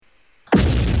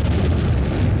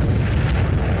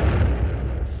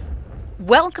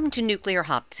Welcome to Nuclear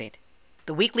Hot Seat,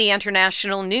 the weekly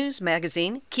international news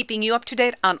magazine keeping you up to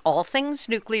date on all things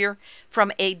nuclear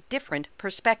from a different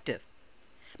perspective.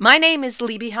 My name is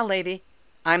Libby Halevi.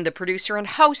 I'm the producer and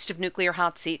host of Nuclear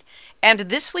Hot Seat, and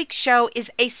this week's show is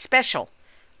a special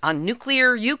on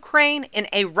nuclear Ukraine in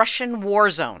a Russian war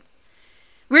zone.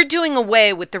 We're doing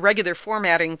away with the regular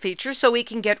formatting feature so we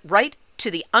can get right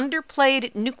to the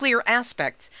underplayed nuclear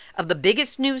aspects of the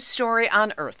biggest news story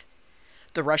on Earth: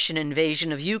 the Russian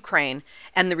invasion of Ukraine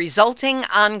and the resulting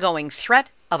ongoing threat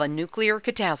of a nuclear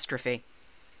catastrophe.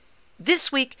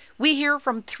 This week, we hear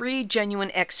from three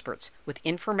genuine experts with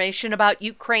information about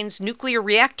Ukraine's nuclear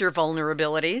reactor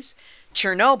vulnerabilities,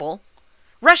 Chernobyl,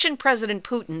 Russian President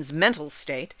Putin's mental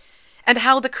state, and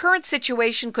how the current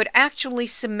situation could actually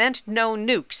cement no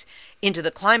nukes into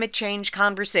the climate change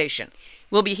conversation.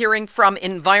 We'll be hearing from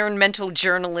environmental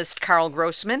journalist Carl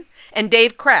Grossman and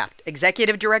Dave Kraft,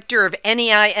 Executive Director of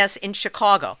NEIS in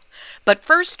Chicago. But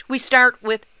first, we start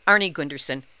with Arnie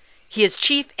Gundersen. He is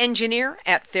Chief Engineer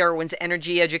at Fairewinds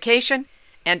Energy Education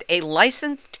and a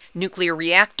licensed nuclear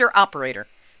reactor operator.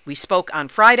 We spoke on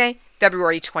Friday,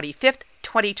 February 25th,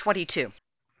 2022.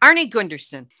 Arnie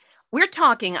Gundersen, we're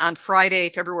talking on Friday,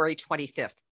 February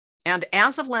 25th, and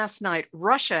as of last night,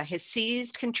 Russia has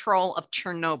seized control of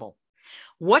Chernobyl.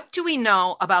 What do we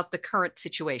know about the current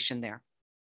situation there?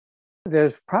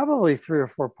 There's probably three or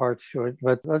four parts to it,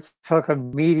 but let's talk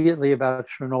immediately about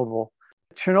Chernobyl.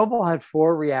 Chernobyl had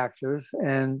 4 reactors,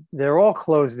 and they're all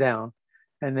closed down,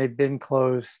 and they've been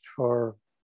closed for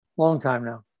a long time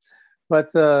now.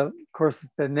 But of course,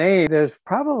 the name, there's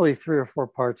probably 3 or 4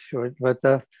 parts to it, but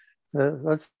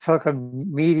let's talk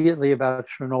immediately about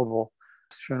Chernobyl.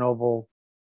 Chernobyl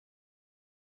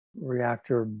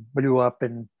reactor blew up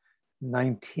in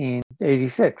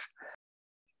 1986.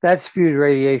 That spewed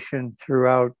radiation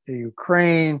throughout the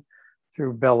Ukraine,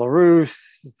 through Belarus,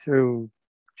 through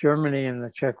Germany and the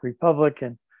Czech Republic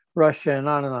and Russia, and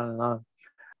on and on and on.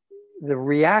 The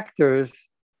reactors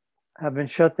have been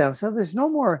shut down. So there's no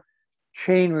more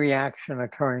chain reaction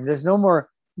occurring. There's no more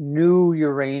new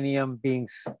uranium being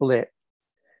split.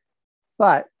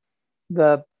 But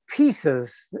the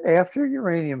pieces, after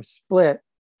uranium split,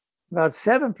 about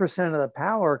 7% of the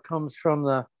power comes from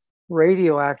the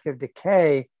radioactive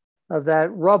decay of that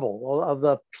rubble, of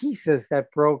the pieces that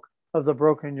broke, of the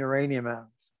broken uranium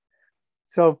atoms.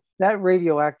 So that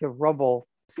radioactive rubble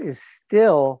is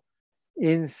still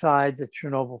inside the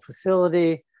Chernobyl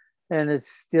facility, and it's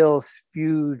still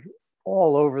spewed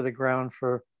all over the ground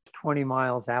for 20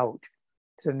 miles out.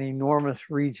 It's an enormous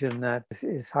region that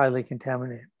is highly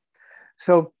contaminated.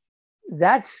 So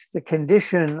that's the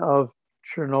condition of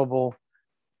Chernobyl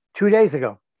 2 days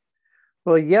ago.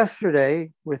 Well,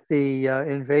 yesterday, with the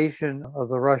invasion of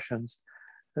the Russians,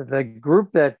 the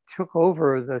group that took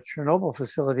over the Chernobyl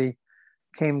facility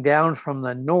came down from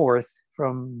the north,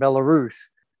 from Belarus,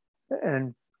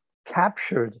 and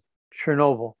captured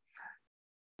Chernobyl.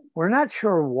 We're not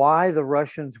sure why the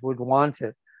Russians would want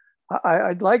it.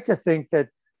 I'd like to think that,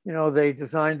 they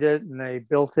designed it and they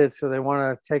built it so they want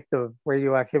to take the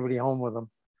radioactivity home with them.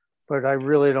 But I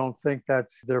really don't think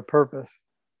that's their purpose.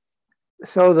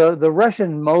 So the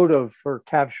Russian motive for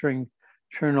capturing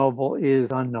Chernobyl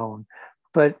is unknown,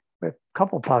 but a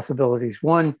couple possibilities.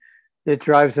 One, it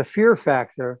drives a fear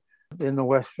factor in the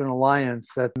Western alliance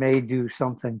that may do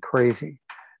something crazy.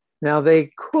 Now,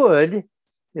 they could,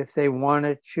 if they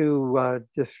wanted to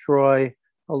destroy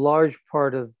a large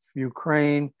part of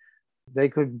Ukraine, they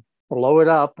could blow it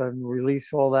up and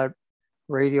release all that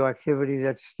radioactivity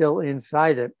that's still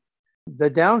inside it. The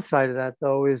downside of that,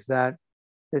 though, is that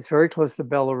it's very close to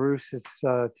Belarus. It's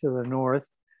to the north.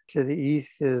 To the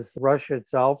east is Russia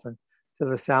itself, and to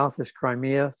the south is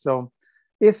Crimea. So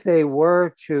if they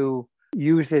were to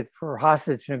use it for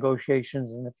hostage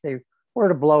negotiations, and if they were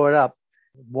to blow it up,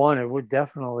 one, it would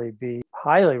definitely be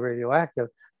highly radioactive,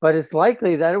 but it's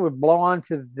likely that it would blow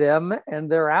onto them and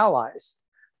their allies.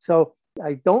 So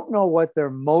I don't know what their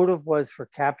motive was for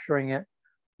capturing it,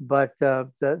 but the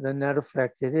net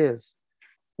effect it is.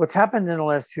 What's happened in the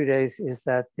last 2 days is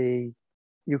that the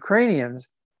Ukrainians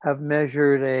have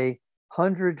measured a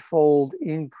 100-fold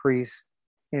increase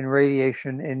in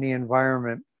radiation in the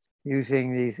environment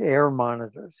using these air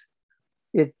monitors.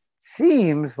 It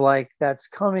seems like that's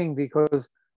coming because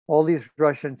all these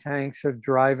Russian tanks are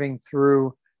driving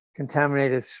through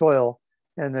contaminated soil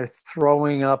and they're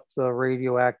throwing up the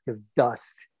radioactive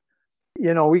dust.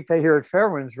 We say here at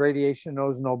Fairewinds, radiation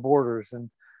knows no borders, and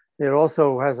it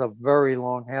also has a very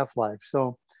long half-life.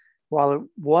 So while it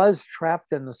was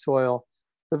trapped in the soil,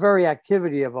 the very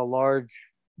activity of a large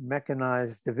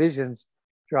mechanized divisions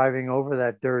driving over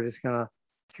that dirt is going to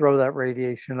throw that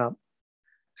radiation up.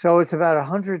 So it's about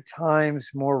 100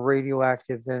 times more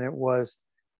radioactive than it was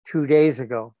 2 days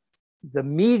ago. The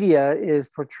media is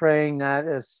portraying that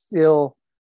as still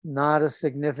not a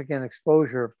significant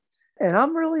exposure. And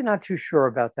I'm really not too sure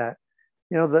about that.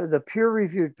 The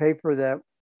peer-reviewed paper that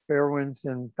Fairwinds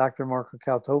and Dr. Marco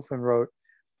Kaltofen wrote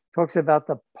talks about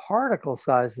the particle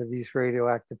size of these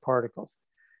radioactive particles.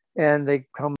 And they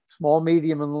come small,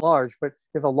 medium, and large. But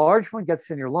if a large one gets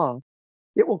in your lung,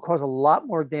 it will cause a lot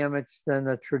more damage than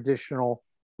the traditional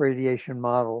radiation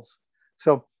models.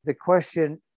 So the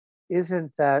question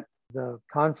isn't that the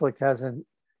conflict hasn't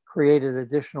created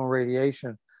additional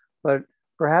radiation, but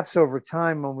perhaps over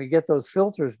time, when we get those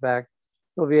filters back,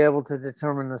 we'll be able to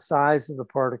determine the size of the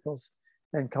particles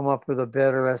and come up with a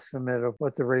better estimate of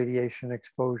what the radiation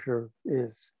exposure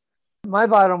is. My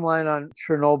bottom line on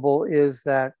Chernobyl is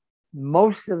that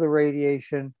most of the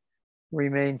radiation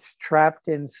remains trapped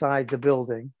inside the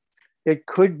building. It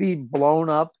could be blown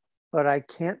up, but I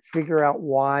can't figure out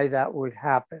why that would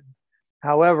happen.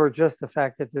 However, just the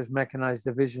fact that there's mechanized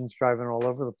divisions driving all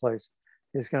over the place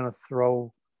is going to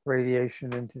throw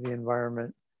radiation into the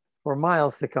environment for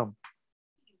miles to come.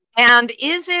 And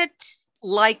is it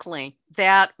likely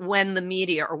that when the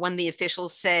media or when the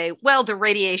officials say, well, the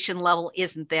radiation level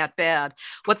isn't that bad,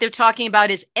 what they're talking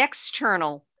about is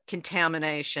external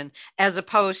contamination, as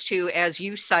opposed to, as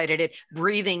you cited it,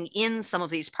 breathing in some of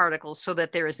these particles so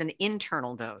that there is an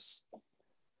internal dose?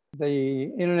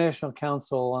 The International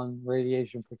Council on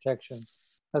Radiation Protection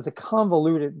has a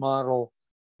convoluted model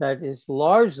that is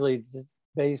largely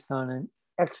based on an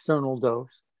external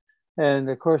dose. And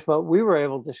of course, what we were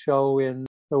able to show in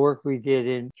the work we did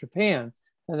in Japan,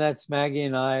 and that's Maggie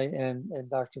and I and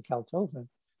Dr. Kaltofen,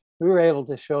 we were able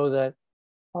to show that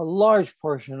a large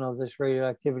portion of this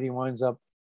radioactivity winds up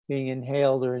being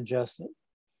inhaled or ingested.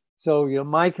 So,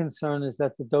 my concern is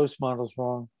that the dose model's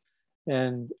wrong.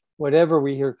 And whatever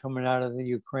we hear coming out of the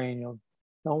Ukraine,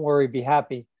 don't worry, be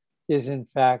happy, is in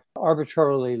fact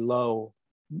arbitrarily low.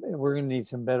 We're going to need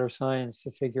some better science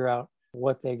to figure out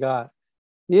what they got.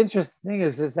 The interesting thing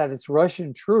is that it's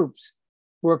Russian troops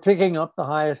who are picking up the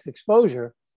highest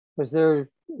exposure because they're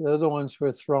the ones who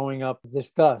are throwing up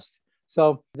this dust.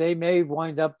 So they may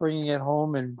wind up bringing it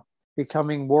home and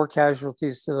becoming war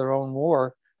casualties to their own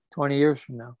war 20 years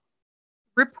from now.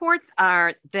 Reports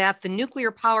are that the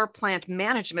nuclear power plant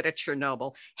management at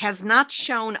Chernobyl has not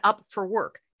shown up for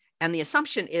work, and the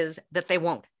assumption is that they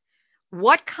won't.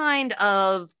 What kind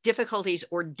of difficulties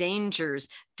or dangers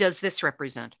does this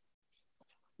represent?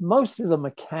 Most of the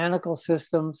mechanical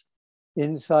systems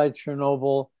inside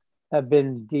Chernobyl have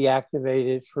been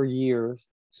deactivated for years,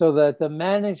 so that the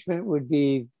management would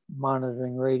be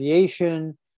monitoring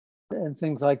radiation and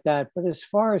things like that. But as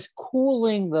far as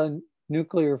cooling the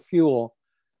nuclear fuel,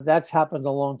 that's happened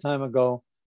a long time ago,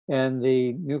 and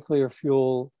the nuclear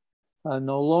fuel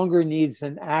no longer needs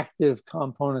an active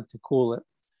component to cool it.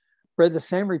 Read the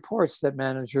same reports that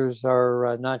managers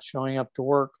are not showing up to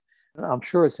work. I'm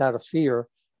sure it's out of fear,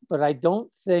 but I don't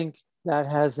think that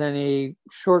has any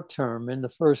short term, in the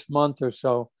first month or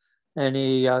so,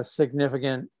 any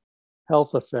significant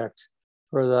health effects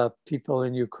for the people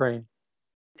in Ukraine.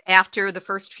 After the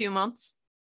first few months?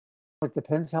 It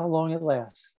depends how long it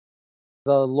lasts.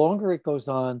 The longer it goes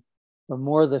on, the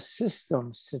more the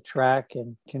systems to track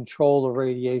and control the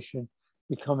radiation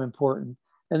become important.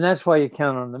 And that's why you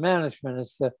count on the management,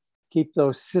 is to keep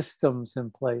those systems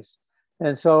in place.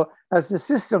 And so as the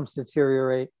systems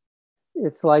deteriorate,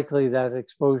 it's likely that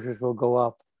exposures will go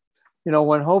up.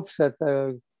 One hopes that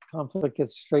the conflict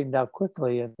gets straightened out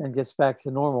quickly and gets back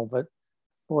to normal. But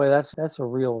boy, that's a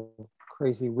real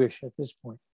crazy wish at this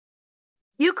point.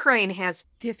 Ukraine has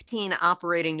 15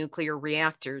 operating nuclear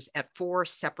reactors at 4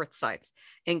 separate sites,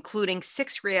 including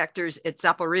 6 reactors at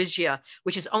Zaporizhia,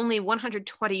 which is only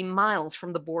 120 miles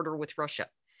from the border with Russia.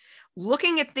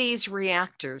 Looking at these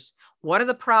reactors, what are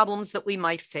the problems that we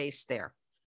might face there?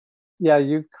 Yeah,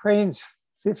 Ukraine's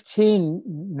 15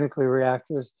 nuclear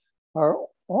reactors are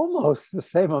almost the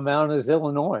same amount as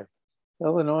Illinois.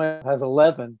 Illinois has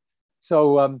 11.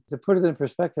 So to put it in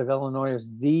perspective, Illinois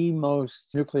is the most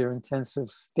nuclear intensive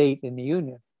state in the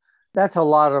Union. That's a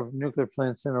lot of nuclear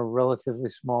plants in a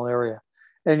relatively small area.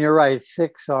 And you're right,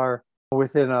 6 are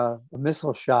within a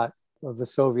missile shot of the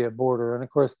Soviet border. And of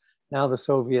course, now the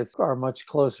Soviets are much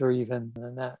closer even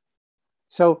than that.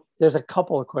 So there's a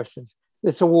couple of questions.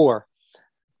 It's a war.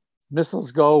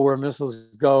 Missiles go where missiles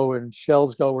go, and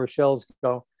shells go where shells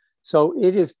go. So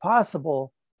it is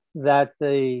possible that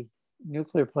the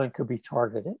nuclear plant could be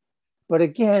targeted. But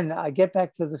again, I get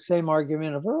back to the same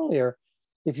argument of earlier.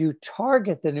 If you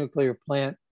target the nuclear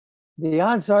plant, the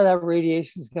odds are that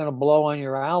radiation is going to blow on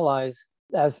your allies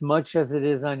as much as it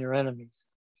is on your enemies.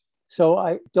 So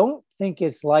I don't think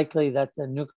it's likely that the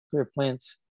nuclear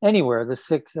plants anywhere, the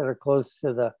 6 that are close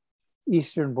to the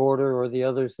eastern border or the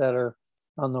others that are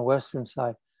on the western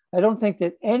side, I don't think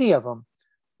that any of them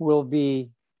will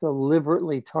be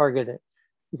deliberately targeted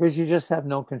because you just have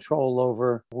no control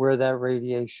over where that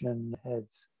radiation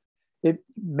heads. It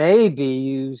may be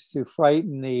used to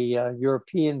frighten the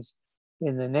Europeans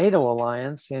in the NATO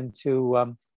alliance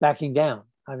into backing down.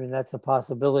 I mean, that's a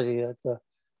possibility that the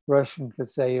Russian could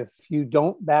say, if you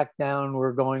don't back down,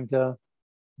 we're going to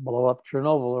blow up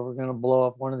Chernobyl or we're going to blow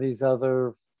up one of these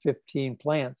other 15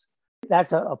 plants.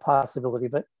 That's a possibility.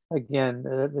 But again,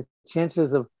 the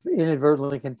chances of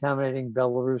inadvertently contaminating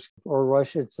Belarus or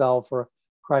Russia itself or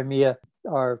Crimea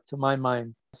are, to my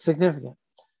mind, significant.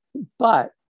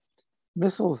 But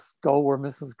missiles go where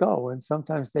missiles go, and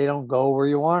sometimes they don't go where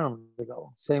you want them to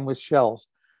go. Same with shells.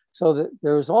 So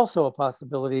there's also a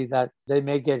possibility that they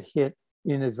may get hit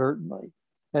inadvertently.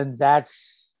 And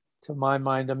that's, to my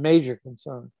mind, a major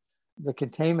concern. The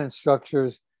containment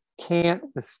structures can't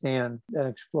withstand an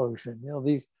explosion.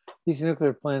 These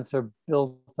nuclear plants are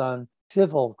built on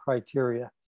civil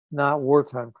criteria, not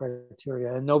wartime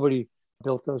criteria. And nobody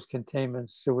built those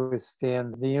containments to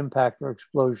withstand the impact or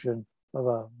explosion of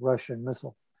a Russian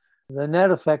missile. The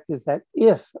net effect is that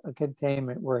if a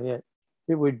containment were hit,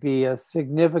 it would be a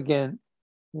significant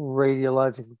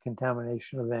radiological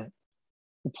contamination event.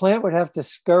 The plant would have to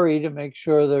scurry to make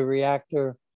sure the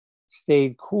reactor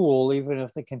stayed cool, even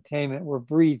if the containment were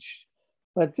breached.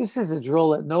 But this is a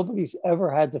drill that nobody's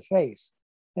ever had to face.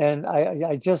 And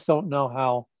I just don't know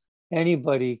how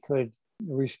anybody could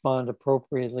respond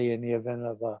appropriately in the event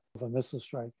of a missile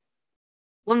strike.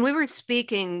 When we were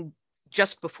speaking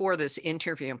just before this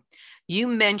interview, you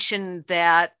mentioned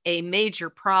that a major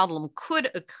problem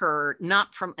could occur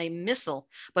not from a missile,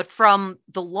 but from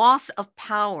the loss of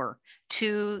power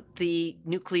to the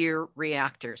nuclear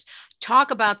reactors.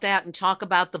 Talk about that and talk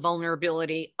about the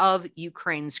vulnerability of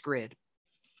Ukraine's grid.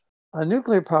 A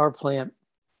nuclear power plant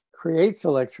creates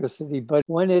electricity, but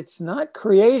when it's not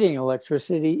creating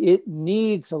electricity, it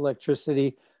needs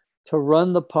electricity to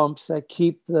run the pumps that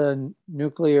keep the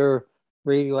nuclear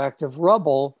radioactive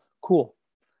rubble cool.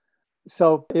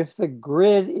 So if the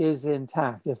grid is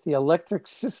intact, if the electric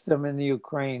system in the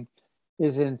Ukraine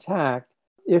is intact,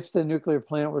 if the nuclear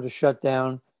plant were to shut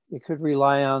down, it could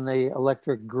rely on the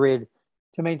electric grid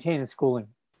to maintain its cooling.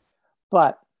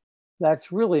 But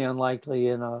that's really unlikely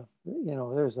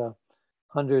there's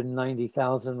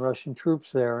 190,000 Russian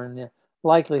troops there, and the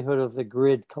likelihood of the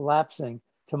grid collapsing,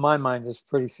 to my mind, is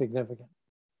pretty significant.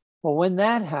 Well, when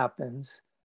that happens,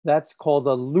 that's called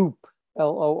a loop,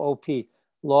 L-O-O-P,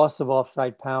 loss of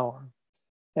offsite power.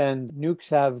 And nukes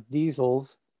have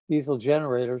diesel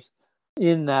generators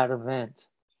in that event.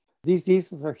 These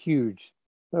diesels are huge.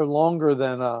 They're longer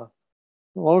than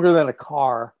a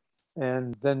car,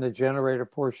 and then the generator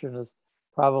portion is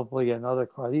probably another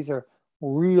car. These are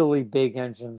really big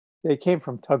engines. They came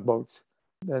from tugboats,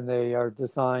 and they are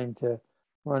designed to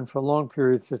run for long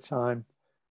periods of time,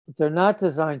 but they're not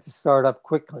designed to start up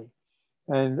quickly.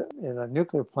 And in a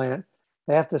nuclear plant,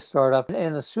 they have to start up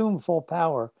and assume full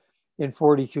power in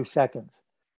 42 seconds.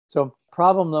 So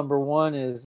problem number one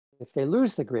is if they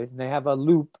lose the grid and they have a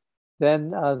loop,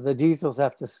 then the diesels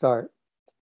have to start.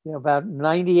 About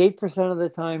 98% of the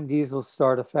time, diesels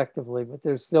start effectively, but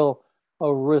there's still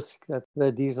a risk that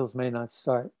the diesels may not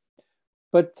start.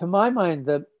 But to my mind,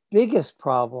 the biggest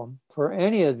problem for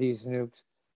any of these nukes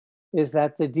is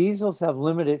that the diesels have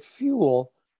limited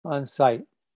fuel on site.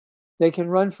 They can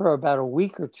run for about a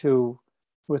week or two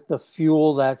with the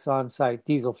fuel that's on site,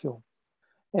 diesel fuel.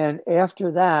 And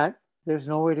after that, there's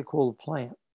no way to cool the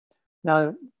plant.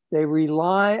 Now, they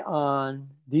rely on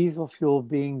diesel fuel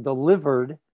being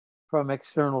delivered from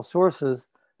external sources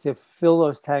to fill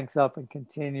those tanks up and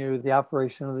continue the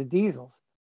operation of the diesels.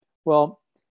 Well,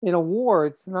 in a war,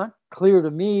 it's not clear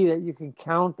to me that you can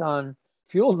count on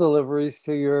fuel deliveries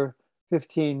to your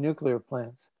 15 nuclear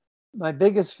plants. My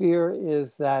biggest fear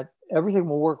is that everything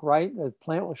will work right, the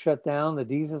plant will shut down, the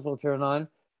diesels will turn on,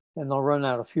 and they'll run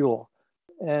out of fuel.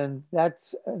 And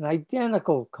that's an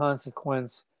identical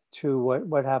consequence to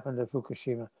what happened at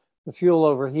Fukushima. The fuel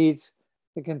overheats,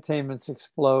 the containments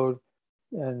explode,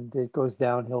 and it goes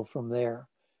downhill from there.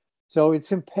 So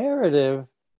it's imperative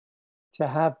to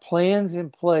have plans in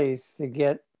place to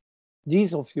get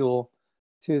diesel fuel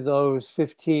to those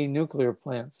 15 nuclear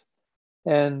plants.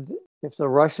 And if the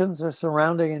Russians are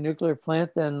surrounding a nuclear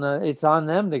plant, then it's on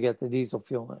them to get the diesel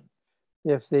fuel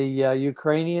in. If the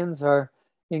Ukrainians are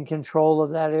in control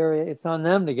of that area, it's on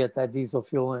them to get that diesel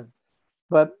fuel in.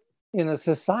 But in a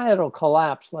societal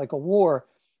collapse like a war,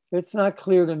 it's not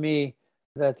clear to me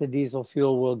that the diesel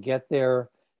fuel will get there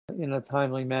in a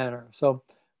timely manner. So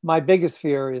my biggest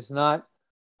fear is not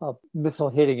a missile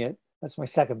hitting it. That's my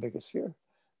second biggest fear.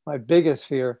 My biggest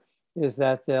fear is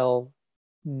that they'll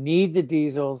need the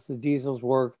diesels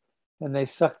work, and they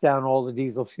suck down all the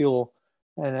diesel fuel,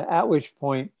 and at which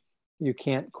point you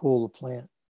can't cool the plant.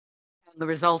 The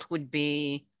result would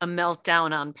be a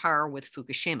meltdown on par with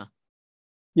Fukushima.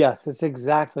 Yes, it's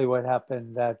exactly what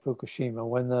happened at Fukushima.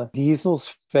 When the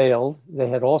diesels failed, they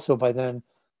had also by then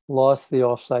lost the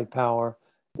offsite power.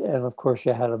 And of course,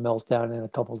 you had a meltdown in a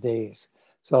couple of days.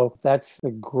 So that's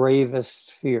the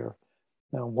gravest fear.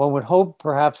 Now, one would hope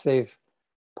perhaps they've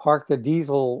parked a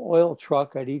diesel oil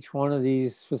truck at each one of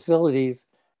these facilities.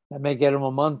 That may get them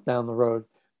a month down the road.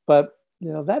 But,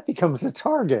 that becomes a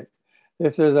target.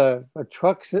 If there's a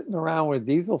truck sitting around with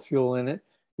diesel fuel in it,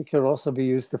 it could also be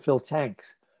used to fill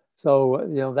tanks.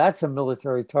 So, that's a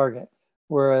military target,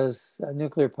 whereas a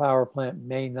nuclear power plant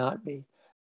may not be.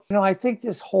 I think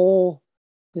this whole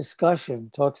discussion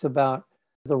talks about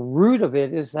the root of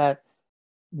it is that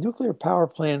nuclear power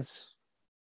plants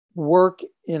work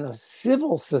in a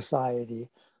civil society,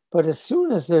 but as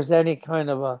soon as there's any kind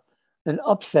of an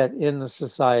upset in the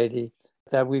society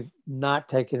that we've not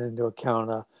taken into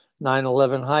account, a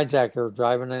 9/11 hijacker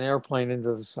driving an airplane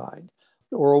into the side,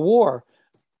 or a war,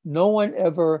 no one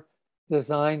ever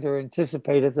designed or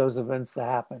anticipated those events to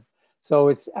happen. So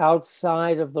it's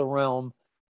outside of the realm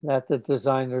that the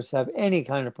designers have any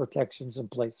kind of protections in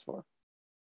place for.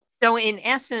 So in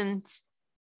essence,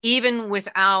 even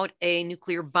without a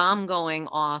nuclear bomb going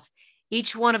off,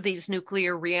 each one of these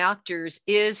nuclear reactors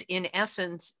is in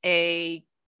essence a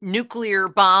nuclear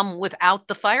bomb without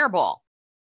the fireball.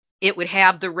 It would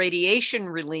have the radiation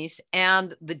release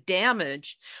and the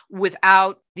damage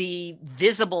without the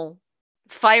visible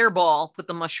fireball with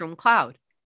the mushroom cloud.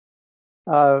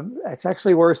 It's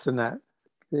actually worse than that.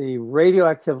 The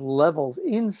radioactive levels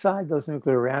inside those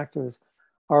nuclear reactors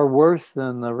are worse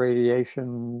than the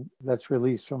radiation that's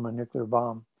released from a nuclear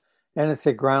bomb. And it's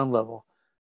at ground level.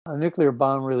 A nuclear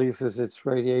bomb releases its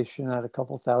radiation at a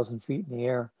couple thousand feet in the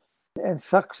air and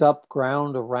sucks up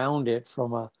ground around it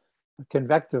from a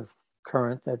convective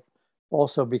current that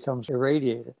also becomes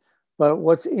irradiated. But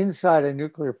what's inside a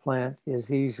nuclear plant is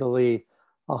easily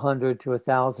 100 to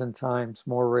 1,000 times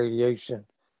more radiation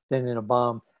than in a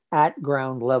bomb at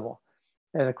ground level.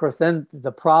 And of course, then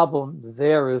the problem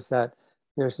there is that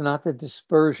there's not the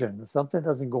dispersion. Something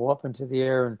doesn't go up into the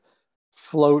air and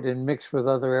float and mix with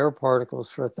other air particles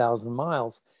for 1,000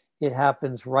 miles. It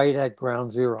happens right at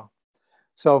ground zero.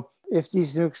 So if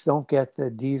these nukes don't get the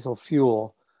diesel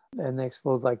fuel and they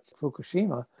explode like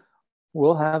Fukushima,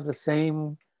 we'll have the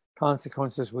same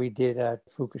consequences we did at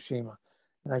Fukushima.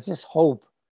 And I just hope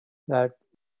that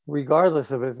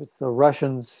regardless of if it's the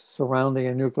Russians surrounding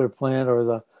a nuclear plant or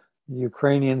the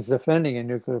Ukrainians defending a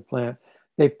nuclear plant,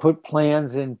 they put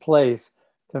plans in place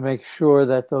to make sure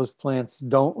that those plants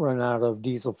don't run out of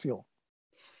diesel fuel.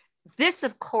 This,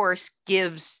 of course,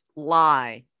 gives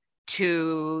lie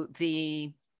to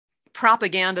the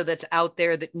propaganda that's out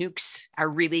there that nukes are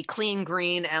really clean,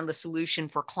 green, and the solution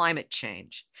for climate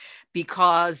change,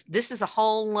 because this is a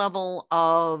whole level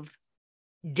of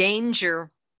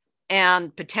danger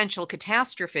and potential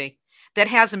catastrophe that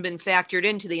hasn't been factored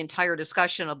into the entire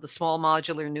discussion of the small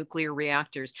modular nuclear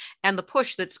reactors and the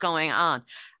push that's going on.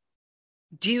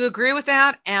 Do you agree with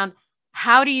that? And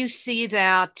how do you see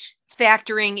that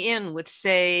factoring in with,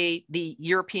 say, the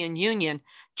European Union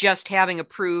just having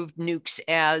approved nukes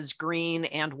as green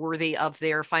and worthy of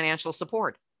their financial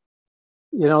support?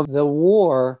 The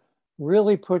war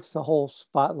really puts the whole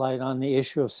spotlight on the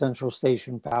issue of central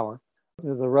station power.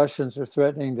 The Russians are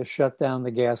threatening to shut down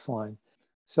the gas line.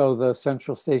 So the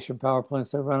central station power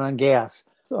plants that run on gas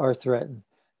are threatened.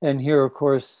 And here, of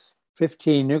course,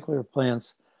 15 nuclear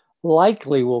plants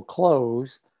likely will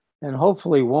close and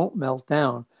hopefully won't melt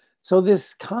down. So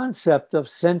this concept of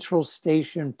central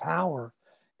station power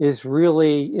is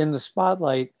really in the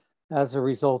spotlight as a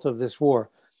result of this war.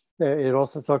 It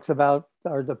also talks about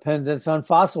our dependence on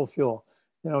fossil fuel.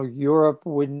 Europe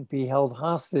wouldn't be held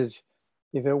hostage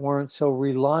if it weren't so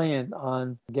reliant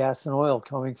on gas and oil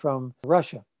coming from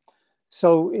Russia.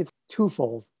 So it's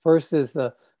twofold. First is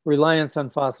the reliance on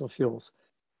fossil fuels.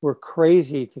 We're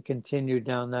crazy to continue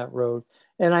down that road.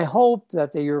 And I hope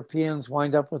that the Europeans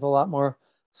wind up with a lot more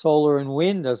solar and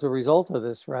wind as a result of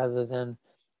this, rather than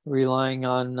relying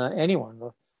on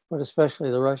anyone, but especially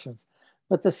the Russians.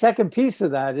 But the second piece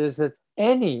of that is that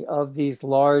any of these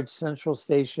large central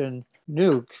station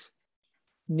nukes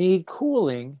need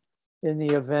cooling in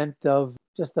the event of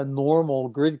just a normal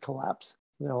grid collapse,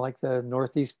 like the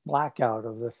Northeast blackout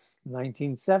of the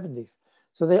 1970s.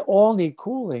 So they all need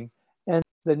cooling. And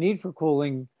the need for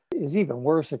cooling is even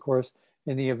worse, of course,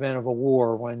 in the event of a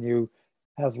war when you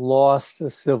have lost the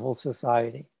civil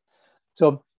society.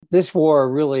 So this war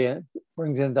really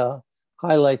brings into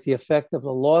highlight the effect of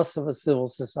the loss of a civil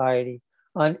society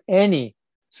on any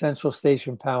central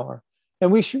station power.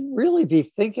 And we should really be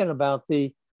thinking about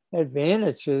the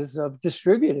advantages of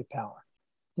distributed power.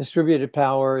 Distributed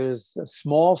power is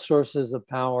small sources of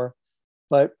power,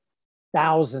 but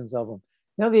thousands of them.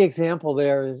 The example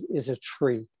there is a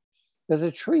tree. Does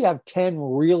a tree have 10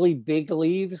 really big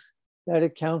leaves that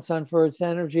it counts on for its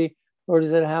energy, or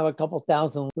does it have a couple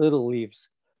thousand little leaves?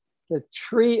 The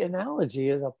tree analogy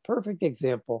is a perfect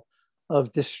example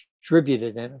of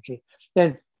distributed energy.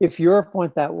 Then if Europe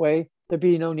went that way, there'd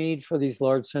be no need for these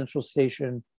large central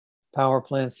station power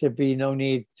plants. There'd be no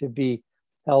need to be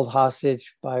held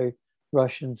hostage by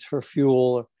Russians for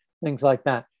fuel or things like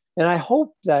that. And I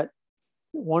hope that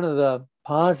one of the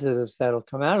positives that'll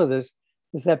come out of this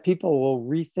is that people will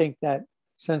rethink that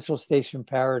central station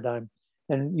paradigm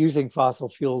and using fossil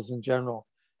fuels in general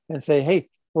and say, hey,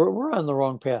 we're on the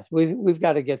wrong path. We've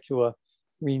got to get to a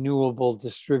renewable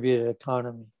distributed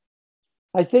economy.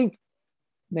 I think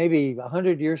maybe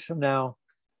 100 years from now,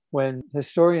 when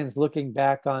historians looking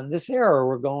back on this era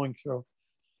we're going through,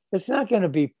 it's not going to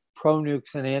be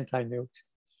pro-nukes and anti-nukes.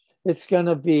 It's going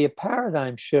to be a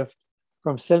paradigm shift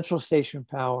from central station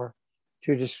power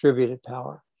to distributed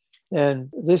power. And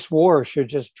this war should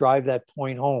just drive that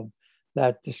point home,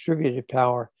 that distributed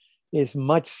power is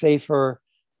much safer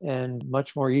and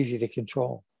much more easy to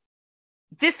control.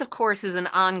 This, of course, is an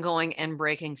ongoing and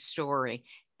breaking story.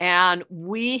 And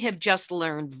we have just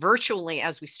learned virtually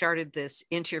as we started this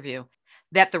interview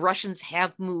that the Russians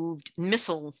have moved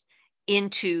missiles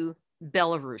into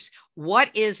Belarus. What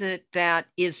is it that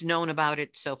is known about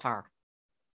it so far?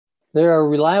 There are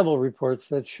reliable reports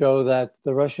that show that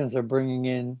the Russians are bringing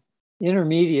in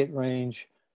intermediate range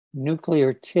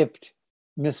nuclear tipped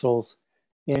missiles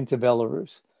into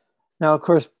Belarus. Now, of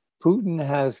course, Putin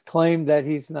has claimed that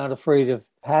he's not afraid of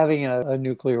having a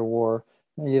nuclear war.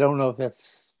 And you don't know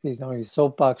if he's going to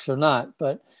soapbox or not,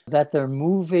 but that they're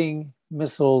moving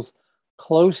missiles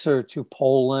closer to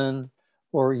Poland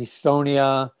or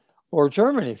Estonia or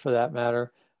Germany, for that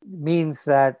matter, means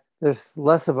that there's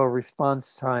less of a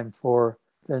response time for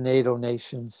the NATO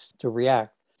nations to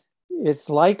react. It's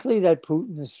likely that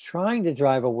Putin is trying to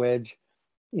drive a wedge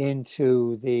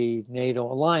into the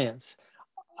NATO alliance.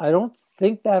 I don't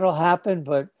think that'll happen,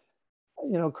 but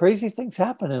crazy things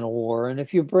happen in a war. And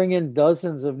if you bring in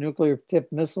dozens of nuclear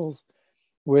tipped missiles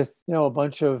with, a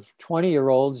bunch of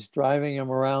 20-year-olds driving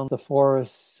them around the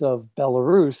forests of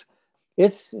Belarus,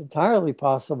 it's entirely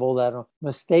possible that a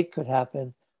mistake could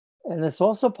happen. And it's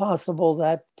also possible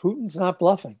that Putin's not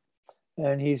bluffing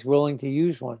and he's willing to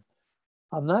use one.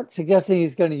 I'm not suggesting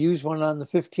he's going to use one on the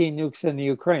 15 nukes in the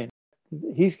Ukraine.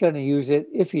 He's going to use it,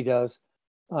 if he does,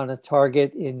 on a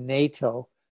target in NATO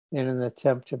in an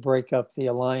attempt to break up the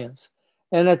alliance.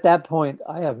 And at that point,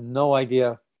 I have no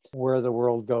idea where the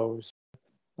world goes.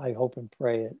 I hope and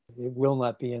pray it will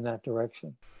not be in that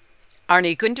direction.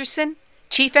 Arnie Gundersen,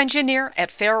 Chief Engineer at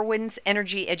Fairwinds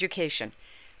Energy Education.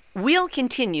 We'll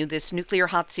continue this Nuclear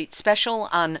Hot Seat special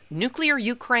on nuclear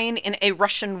Ukraine in a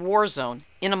Russian war zone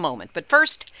in a moment. But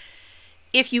first,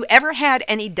 if you ever had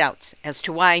any doubts as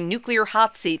to why Nuclear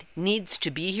Hot Seat needs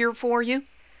to be here for you,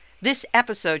 this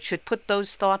episode should put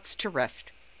those thoughts to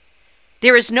rest.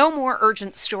 There is no more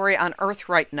urgent story on Earth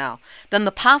right now than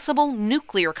the possible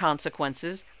nuclear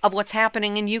consequences of what's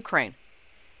happening in Ukraine.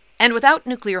 And without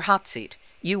Nuclear Hot Seat,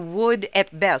 you would,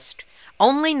 at best,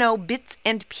 only know bits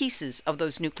and pieces of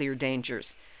those nuclear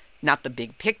dangers, not the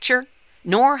big picture,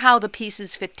 nor how the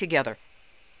pieces fit together.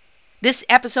 This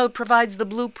episode provides the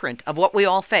blueprint of what we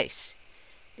all face.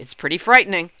 It's pretty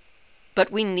frightening,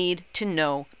 but we need to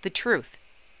know the truth.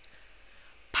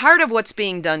 Part of what's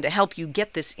being done to help you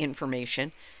get this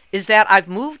information is that I've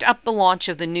moved up the launch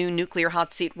of the new Nuclear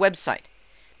Hot Seat website,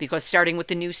 because starting with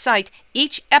the new site,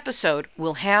 each episode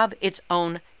will have its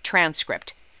own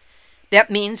transcript. That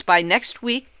means by next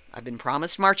week, I've been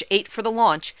promised March 8th for the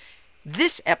launch,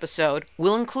 this episode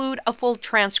will include a full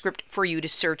transcript for you to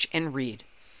search and read.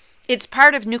 It's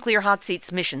part of Nuclear Hot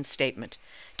Seat's mission statement,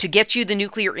 to get you the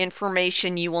nuclear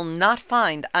information you will not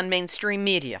find on mainstream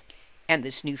media. And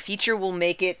this new feature will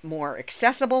make it more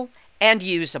accessible and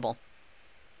usable.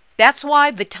 That's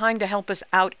why the time to help us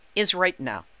out is right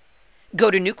now. Go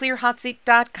to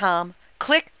nuclearhotseat.com,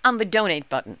 click on the donate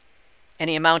button.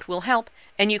 Any amount will help,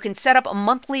 And you can set up a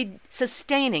monthly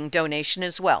sustaining donation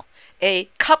as well. A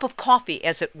cup of coffee,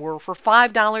 as it were, for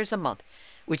 $5 a month,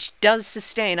 which does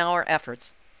sustain our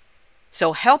efforts.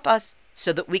 So help us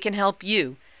so that we can help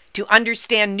you to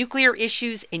understand nuclear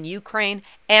issues in Ukraine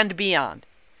and beyond.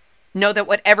 Know that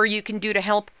whatever you can do to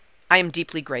help, I am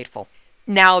deeply grateful.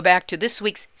 Now back to this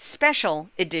week's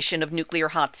special edition of Nuclear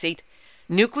Hot Seat,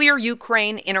 Nuclear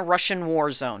Ukraine in a Russian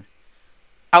War Zone.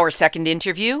 Our second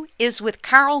interview is with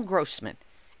Carl Grossman,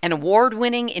 an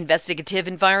award-winning investigative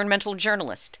environmental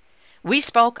journalist. We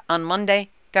spoke on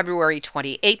Monday, February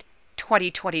 28,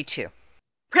 2022.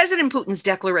 President Putin's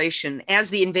declaration as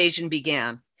the invasion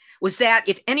began was that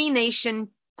if any nation,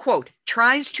 quote,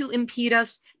 tries to impede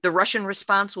us, the Russian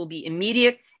response will be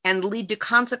immediate and lead to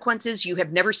consequences you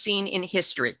have never seen in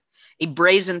history, a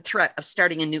brazen threat of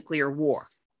starting a nuclear war.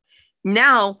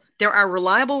 Now, there are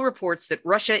reliable reports that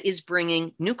Russia is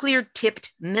bringing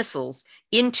nuclear-tipped missiles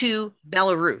into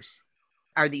Belarus.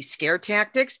 Are these scare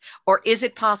tactics, or is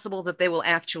it possible that they will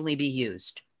actually be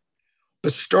used?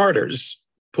 For starters,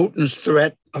 Putin's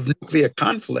threat of nuclear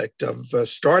conflict, of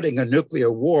starting a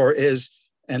nuclear war is,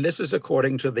 and this is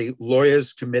according to the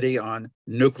Lawyers' Committee on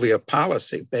Nuclear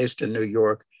Policy based in New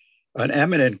York, an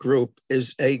eminent group,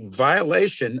 is a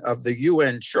violation of the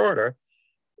UN Charter,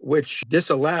 which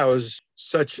disallows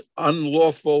such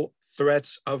unlawful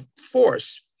threats of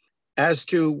force. As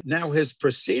to now his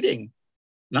proceeding,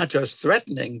 not just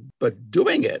threatening, but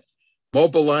doing it,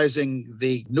 mobilizing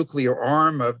the nuclear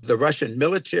arm of the Russian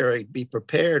military, be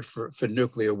prepared for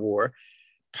nuclear war.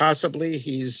 Possibly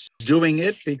he's doing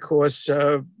it because,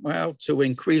 to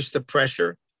increase the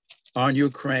pressure on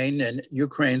Ukraine and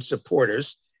Ukraine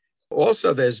supporters.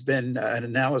 Also, there's been an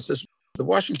analysis. The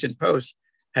Washington Post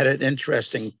had an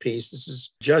interesting piece. This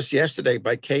is just yesterday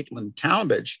by Caitlin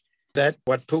Talmadge, that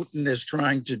what Putin is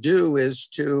trying to do is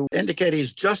to indicate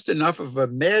he's just enough of a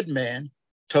madman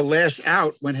to lash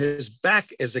out when his back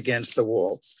is against the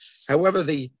wall. However,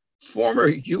 the former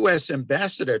U.S.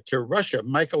 ambassador to Russia,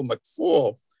 Michael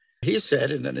McFaul, he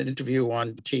said in an interview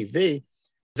on TV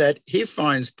that he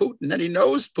finds Putin, and he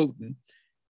knows Putin,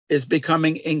 is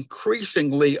becoming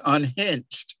increasingly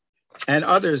unhinged. And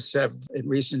others have in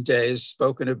recent days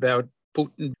spoken about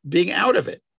Putin being out of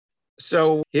it.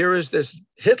 So here is this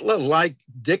Hitler-like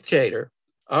dictator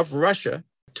of Russia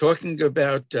talking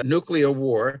about nuclear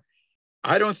war.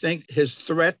 I don't think his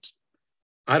threat,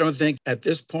 I don't think at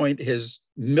this point his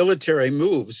military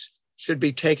moves should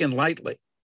be taken lightly.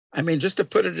 I mean, just to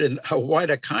put it in a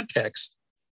wider context,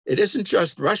 it isn't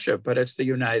just Russia, but it's the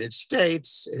United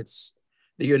States, it's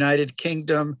the United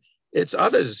Kingdom, it's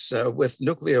others with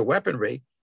nuclear weaponry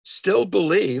still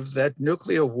believe that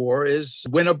nuclear war is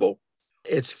winnable,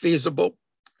 it's feasible.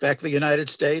 In fact, the United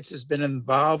States has been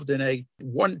involved in a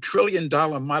 $1 trillion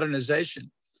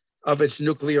modernization of its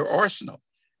nuclear arsenal.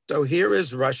 So here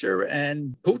is Russia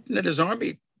and Putin and his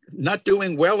army not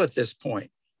doing well at this point.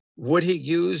 Would he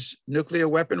use nuclear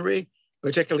weaponry,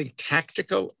 particularly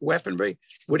tactical weaponry?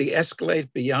 Would he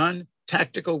escalate beyond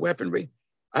tactical weaponry?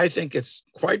 I think it's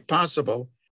quite possible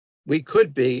we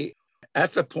could be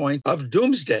at the point of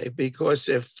doomsday, because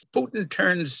if Putin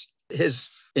turns his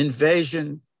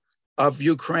invasion of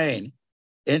Ukraine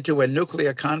into a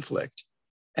nuclear conflict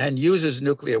and uses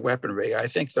nuclear weaponry, I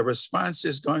think the response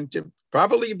is going to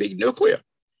probably be nuclear.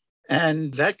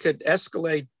 And that could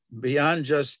escalate beyond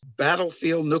just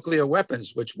battlefield nuclear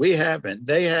weapons, which we have and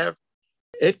they have.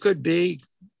 It could be,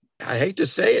 I hate to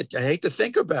say it, I hate to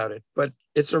think about it, but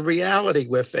it's a reality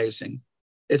we're facing.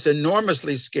 It's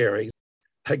enormously scary.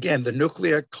 Again, the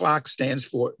nuclear clock stands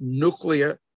for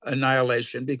nuclear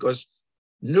annihilation, because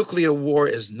nuclear war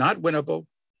is not winnable.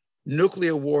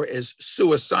 Nuclear war is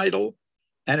suicidal,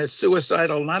 and it's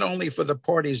suicidal not only for the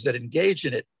parties that engage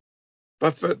in it,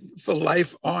 but for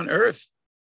life on Earth.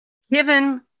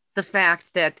 Given the fact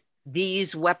that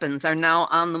these weapons are now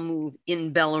on the move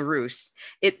in Belarus,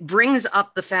 it brings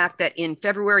up the fact that in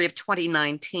February of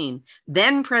 2019,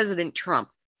 then President Trump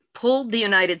pulled the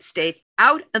United States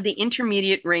out of the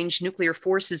Intermediate Range Nuclear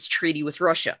Forces Treaty with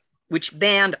Russia, which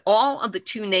banned all of the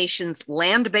two nations'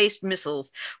 land-based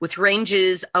missiles with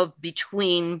ranges of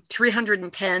between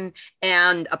 310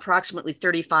 and approximately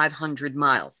 3,500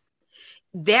 miles.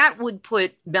 That would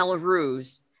put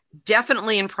Belarus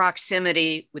definitely in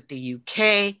proximity with the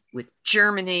UK, with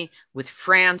Germany, with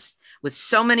France, with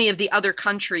so many of the other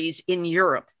countries in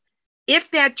Europe. If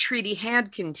that treaty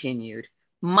had continued,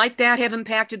 might that have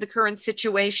impacted the current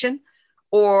situation,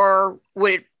 or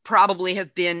would it probably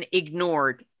have been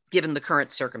ignored given the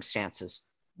current circumstances?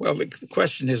 Well, the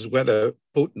question is whether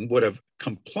Putin would have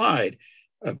complied.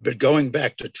 But going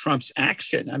back to Trump's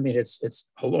action, I mean, it's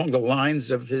along the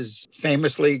lines of his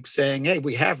famously saying, hey,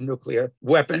 we have nuclear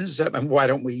weapons, and why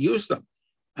don't we use them?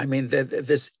 I mean,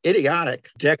 this idiotic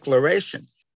declaration.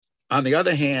 On the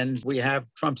other hand, we have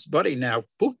Trump's buddy now,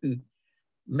 Putin,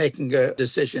 making a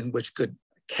decision which could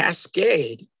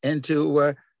cascade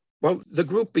into, the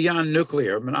group Beyond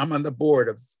Nuclear. I mean, I'm on the board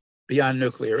of Beyond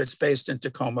Nuclear. It's based in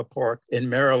Tacoma Park in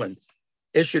Maryland.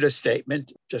 Issued a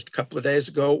statement just a couple of days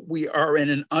ago. We are in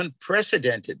an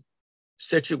unprecedented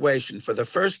situation. For the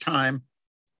first time,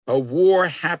 a war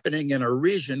happening in a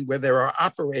region where there are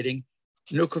operating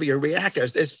nuclear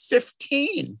reactors. There's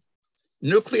 15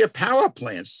 nuclear power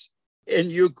plants in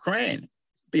Ukraine.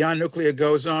 Beyond Nuclear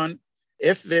goes on,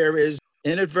 if there is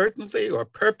inadvertently or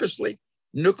purposely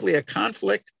nuclear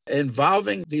conflict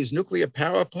involving these nuclear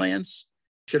power plants,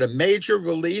 should a major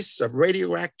release of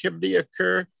radioactivity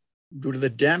occur due to the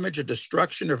damage or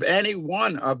destruction of any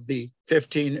one of the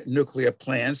 15 nuclear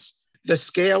plants, the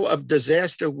scale of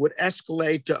disaster would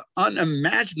escalate to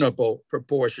unimaginable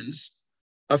proportions,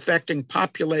 affecting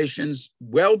populations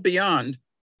well beyond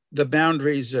the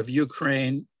boundaries of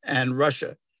Ukraine and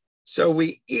Russia. So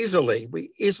we easily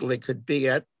could be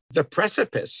at the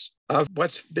precipice of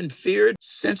what's been feared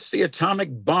since the atomic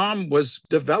bomb was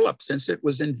developed, since it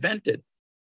was invented,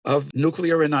 of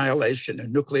nuclear annihilation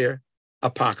and nuclear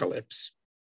apocalypse.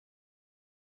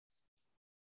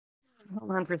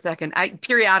 Hold on for a second.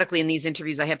 Periodically in these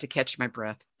interviews, I have to catch my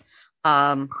breath.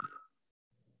 In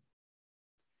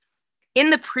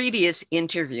the previous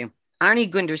interview, Arnie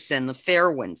Gundersen, the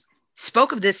Fairwinds,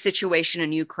 spoke of this situation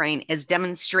in Ukraine as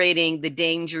demonstrating the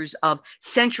dangers of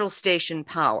central station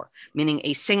power, meaning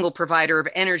a single provider of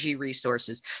energy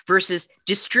resources, versus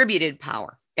distributed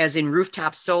power, as in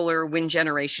rooftop solar, wind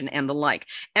generation, and the like.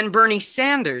 And Bernie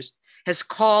Sanders has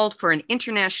called for an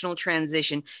international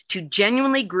transition to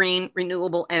genuinely green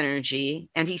renewable energy.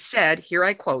 And he said, here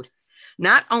I quote,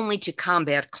 not only to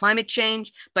combat climate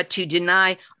change, but to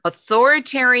deny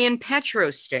authoritarian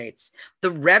petrostates the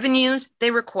revenues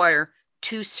they require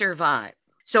to survive.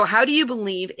 So how do you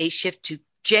believe a shift to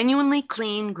genuinely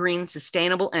clean, green,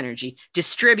 sustainable energy,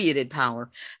 distributed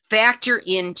power, factor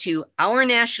into our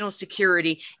national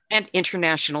security and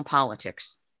international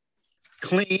politics?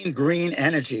 Clean, green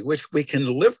energy, which we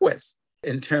can live with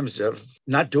in terms of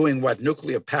not doing what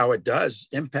nuclear power does,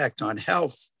 impact on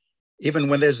health, even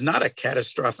when there's not a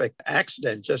catastrophic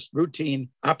accident, just routine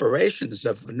operations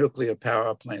of nuclear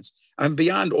power plants. And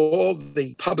beyond all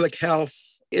the public health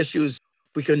issues,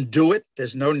 we can do it.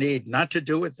 There's no need not to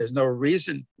do it. There's no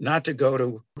reason not to go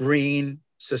to green,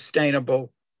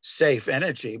 sustainable, safe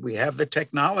energy. We have the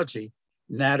technology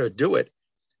now to do it.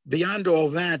 Beyond all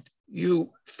that,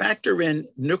 you factor in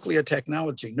nuclear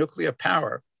technology, nuclear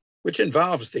power, which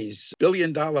involves these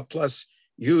billion-dollar-plus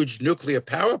huge nuclear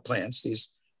power plants,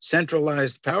 these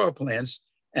centralized power plants,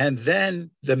 and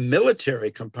then the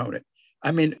military component.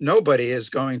 I mean, nobody is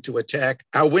going to attack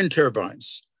our wind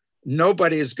turbines.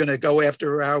 Nobody is going to go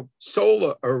after our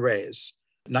solar arrays,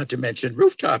 not to mention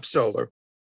rooftop solar.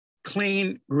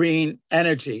 Clean, green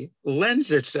energy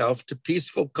lends itself to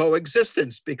peaceful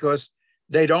coexistence because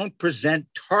they don't present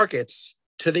targets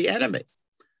to the enemy,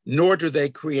 nor do they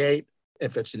create,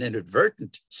 if it's an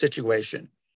inadvertent situation,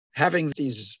 having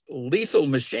these lethal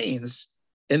machines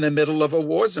in the middle of a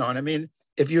war zone. I mean,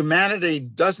 if humanity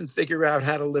doesn't figure out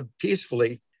how to live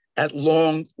peacefully at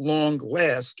long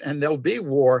last, and there'll be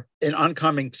war in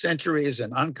oncoming centuries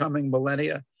and oncoming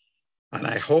millennia, and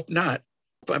I hope not.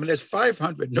 I mean, there's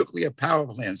 500 nuclear power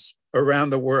plants around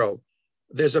the world.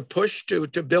 There's a push to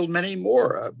build many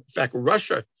more. In fact,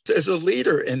 Russia is a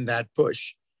leader in that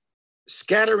push,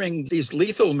 scattering these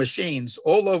lethal machines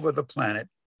all over the planet,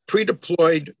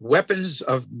 pre-deployed weapons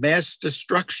of mass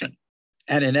destruction.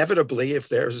 And inevitably, if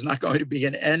there's not going to be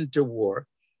an end to war,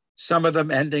 some of them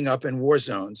ending up in war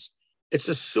zones, it's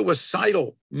a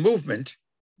suicidal movement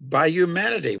by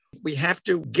humanity. We have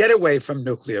to get away from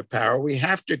nuclear power. We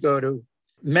have to go to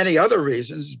many other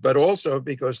reasons, but also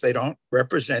because they don't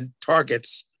represent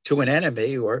targets to an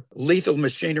enemy or lethal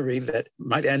machinery that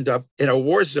might end up in a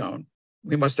war zone.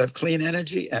 We must have clean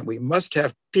energy and we must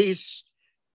have peace.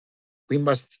 We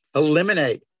must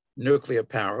eliminate nuclear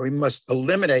power. We must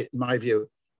eliminate, in my view,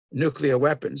 nuclear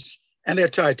weapons. And they're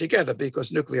tied together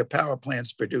because nuclear power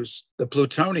plants produce the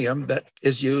plutonium that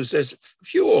is used as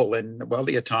fuel in, well,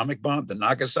 the atomic bomb, the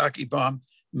Nagasaki bomb,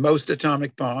 most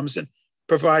atomic bombs, and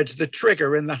provides the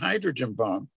trigger in the hydrogen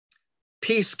bomb.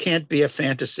 Peace can't be a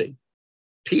fantasy.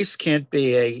 Peace can't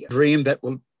be a dream that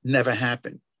will never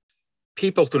happen.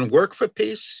 People can work for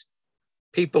peace.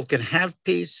 People can have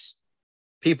peace.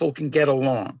 People can get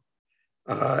along.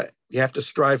 We have to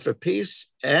strive for peace,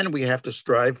 and we have to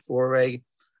strive for a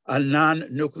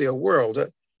non-nuclear world.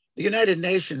 The United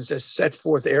Nations has set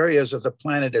forth areas of the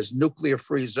planet as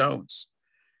nuclear-free zones,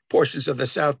 portions of the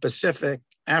South Pacific,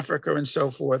 Africa, and so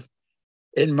forth.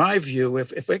 In my view,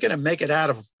 if we're going to make it out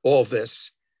of all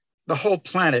this, the whole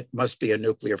planet must be a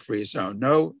nuclear-free zone.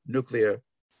 No nuclear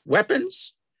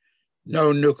weapons,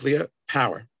 no nuclear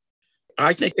power.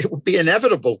 I think it would be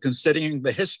inevitable, considering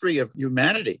the history of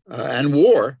humanity and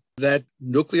war, that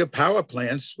nuclear power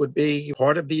plants would be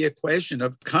part of the equation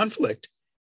of conflict.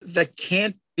 That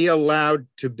can't be allowed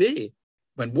to be.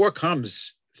 When war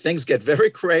comes, things get very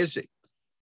crazy.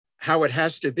 How it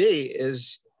has to be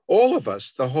is all of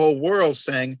us, the whole world,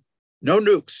 saying, no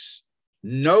nukes,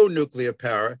 no nuclear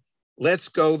power. Let's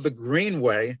go the green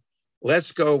way.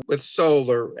 Let's go with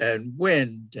solar and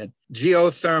wind and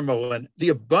geothermal and the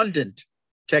abundant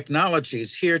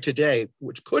technologies here today,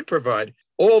 which could provide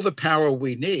all the power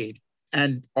we need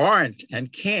and aren't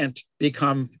and can't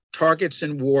become targets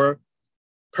in war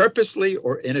purposely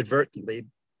or inadvertently,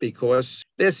 because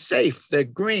they're safe, they're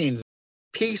green.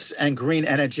 Peace and green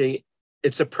energy,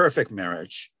 it's a perfect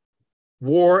marriage.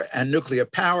 War and nuclear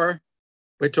power,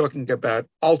 we're talking about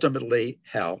ultimately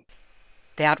hell.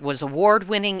 That was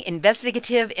award-winning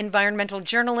investigative environmental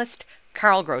journalist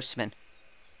Carl Grossman.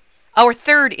 Our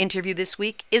third interview this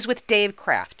week is with Dave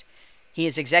Kraft. He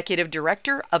is Executive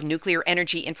Director of Nuclear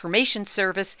Energy Information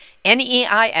Service,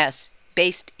 NEIS,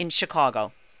 based in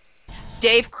Chicago.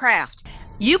 Dave Kraft,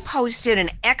 you posted an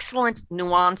excellent,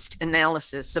 nuanced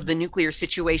analysis of the nuclear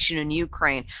situation in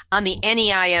Ukraine on the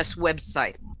NEIS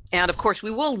website. And of course,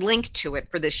 we will link to it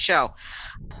for this show.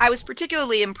 I was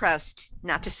particularly impressed,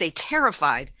 not to say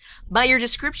terrified, by your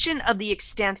description of the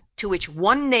extent to which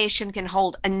one nation can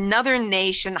hold another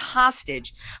nation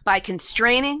hostage by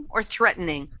constraining or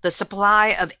threatening the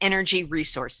supply of energy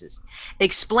resources.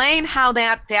 Explain how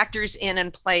that factors in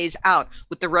and plays out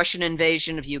with the Russian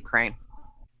invasion of Ukraine.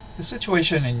 The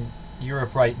situation in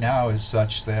Europe right now is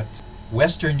such that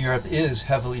Western Europe is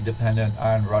heavily dependent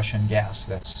on Russian gas.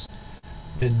 That's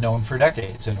been known for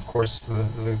decades. And of course,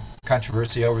 the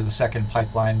controversy over the second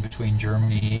pipeline between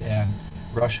Germany and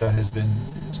Russia has been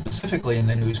specifically in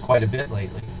the news quite a bit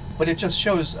lately. But it just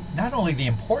shows not only the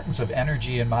importance of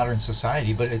energy in modern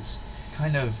society, but its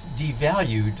kind of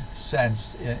devalued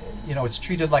sense. You know, it's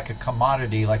treated like a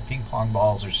commodity, like ping pong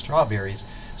balls or strawberries,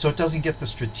 so it doesn't get the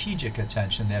strategic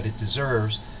attention that it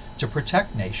deserves to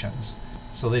protect nations,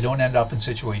 so they don't end up in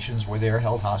situations where they're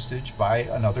held hostage by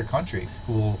another country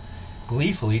who will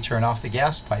gleefully turn off the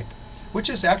gas pipe, which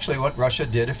is actually what Russia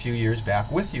did a few years back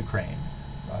with Ukraine.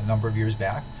 A number of years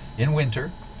back, in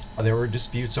winter, there were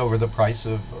disputes over the price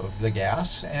of the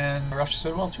gas, and Russia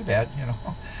said, well, too bad, you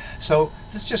know. So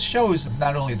this just shows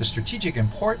not only the strategic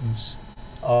importance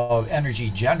of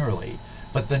energy generally,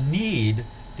 but the need,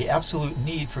 the absolute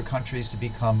need for countries to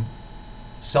become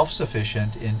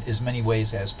self-sufficient in as many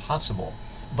ways as possible.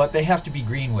 But they have to be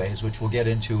green ways, which we'll get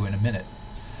into in a minute.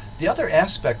 The other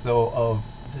aspect, though, of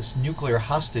this nuclear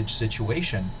hostage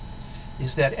situation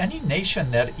is that any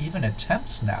nation that even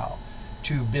attempts now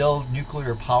to build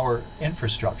nuclear power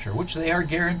infrastructure, which they are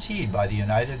guaranteed by the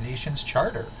United Nations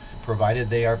Charter, provided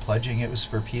they are pledging it was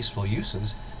for peaceful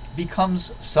uses,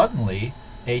 becomes suddenly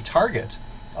a target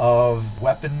of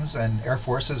weapons and air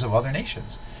forces of other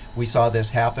nations. We saw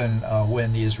this happen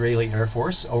when the Israeli Air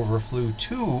Force overflew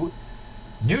two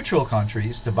neutral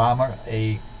countries to bomb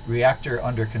a reactor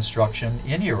under construction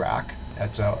in Iraq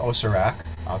at Osirak,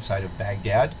 outside of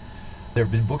Baghdad. There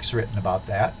have been books written about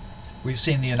that. We've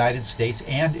seen the United States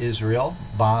and Israel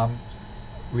bomb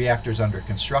reactors under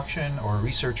construction or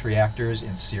research reactors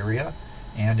in Syria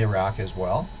and Iraq as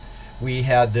well. We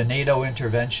had the NATO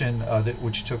intervention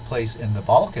which took place in the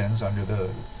Balkans under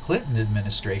the Clinton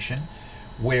administration,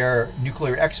 where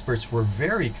nuclear experts were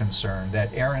very concerned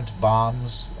that errant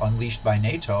bombs unleashed by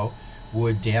NATO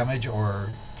would damage or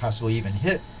possibly even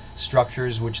hit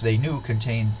structures which they knew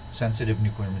contained sensitive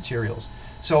nuclear materials.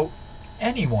 So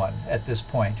anyone at this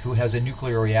point who has a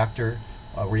nuclear reactor,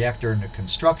 a reactor under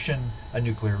construction, a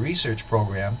nuclear research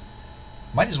program,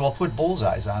 might as well put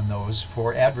bullseyes on those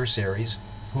for adversaries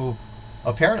who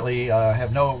apparently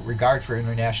have no regard for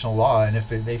international law, and if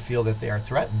they feel that they are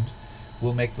threatened,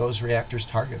 will make those reactors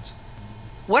targets.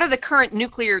 What are the current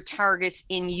nuclear targets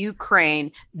in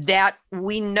Ukraine that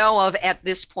we know of at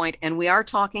this point? And we are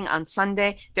talking on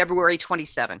Sunday, February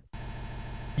 27.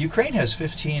 Ukraine has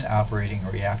 15 operating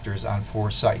reactors on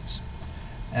 4 sites.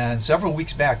 And several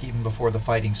weeks back, even before the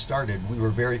fighting started, we were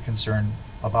very concerned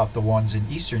about the ones in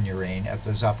eastern Ukraine at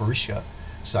the Zaporizhzhia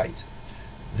site.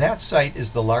 That site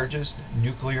is the largest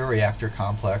nuclear reactor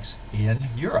complex in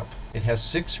Europe. It has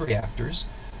 6 reactors.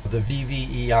 The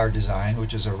VVER design,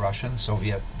 which is a Russian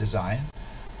Soviet design.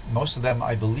 Most of them,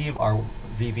 I believe, are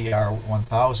VVER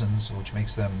 1000s, which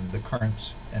makes them the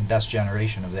current and best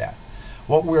generation of that.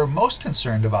 What we're most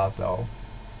concerned about, though,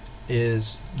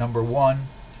 is number one,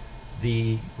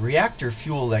 the reactor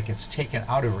fuel that gets taken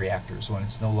out of reactors when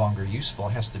it's no longer useful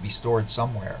has to be stored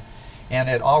somewhere. And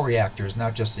at all reactors,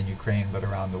 not just in Ukraine, but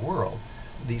around the world,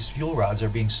 these fuel rods are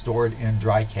being stored in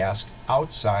dry casks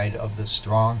outside of the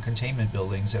strong containment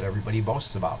buildings that everybody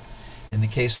boasts about. In the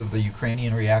case of the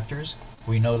Ukrainian reactors,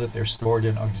 we know that they're stored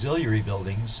in auxiliary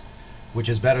buildings, which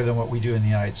is better than what we do in the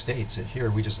United States.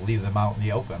 Here we just leave them out in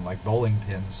the open like bowling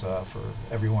pins for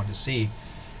everyone to see.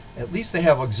 At least they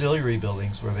have auxiliary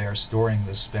buildings where they are storing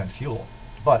this spent fuel.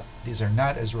 But these are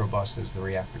not as robust as the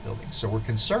reactor buildings. So we're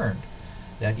concerned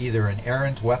that either an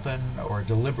errant weapon or a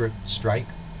deliberate strike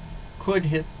could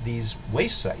hit these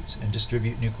waste sites and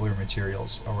distribute nuclear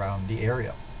materials around the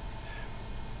area.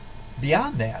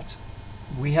 Beyond that,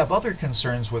 we have other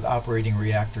concerns with operating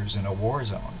reactors in a war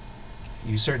zone.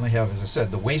 You certainly have, as I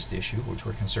said, the waste issue, which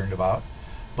we're concerned about,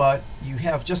 but you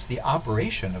have just the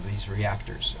operation of these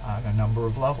reactors on a number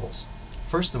of levels.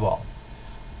 First of all,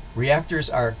 reactors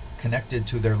are connected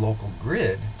to their local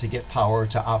grid to get power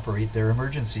to operate their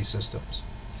emergency systems.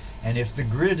 And if the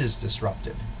grid is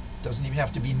disrupted, it doesn't even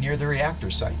have to be near the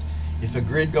reactor site. If a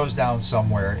grid goes down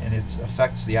somewhere and it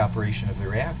affects the operation of the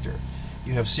reactor,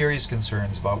 you have serious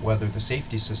concerns about whether the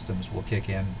safety systems will kick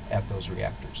in at those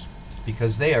reactors,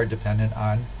 because they are dependent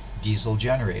on diesel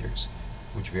generators,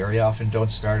 which very often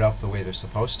don't start up the way they're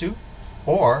supposed to,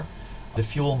 or the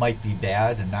fuel might be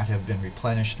bad and not have been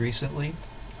replenished recently.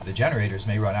 The generators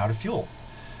may run out of fuel.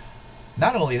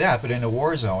 Not only that, but in a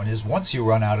war zone is once you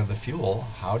run out of the fuel,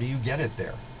 how do you get it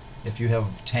there? If you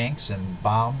have tanks and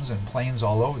bombs and planes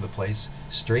all over the place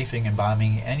strafing and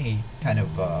bombing any kind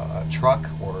of a truck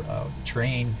or a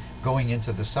train going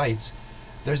into the sites,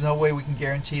 there's no way we can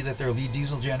guarantee that there will be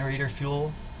diesel generator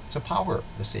fuel to power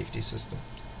the safety system.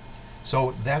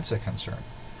 So that's a concern.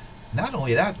 Not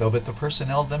only that, though, but the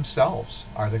personnel themselves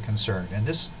are the concern. And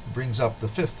this brings up the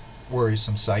 5th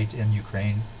worrisome site in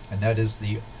Ukraine, and that is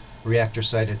the reactor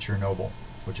site at Chernobyl,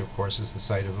 which of course is the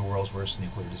site of the world's worst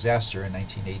nuclear disaster in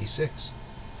 1986.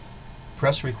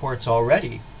 Press reports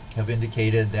already have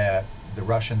indicated that the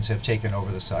Russians have taken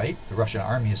over the site, the Russian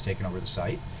army has taken over the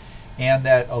site, and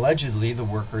that allegedly the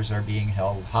workers are being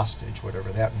held hostage, whatever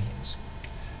that means.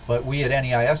 But we at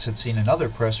NEIS had seen another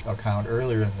press account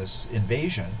earlier in this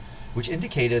invasion, which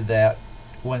indicated that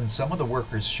when some of the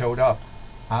workers showed up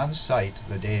on site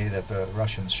the day that the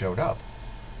Russians showed up,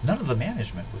 none of the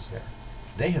management was there.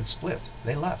 They had split.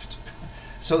 They left.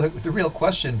 So the real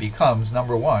question becomes,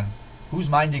 number one, who's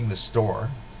minding the store?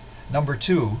 Number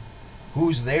two,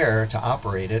 who's there to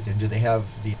operate it? And do they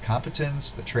have the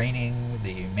competence, the training,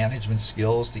 the management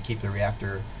skills to keep the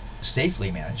reactor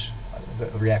safely managed? The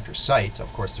reactor site,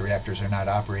 of course, the reactors are not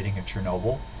operating in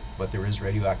Chernobyl, but there is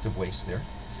radioactive waste there.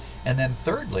 And then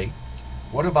thirdly,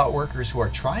 what about workers who are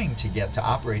trying to get to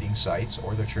operating sites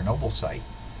or the Chernobyl site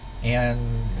and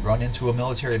run into a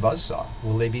military buzzsaw?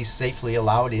 Will they be safely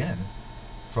allowed in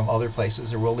from other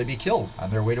places, or will they be killed on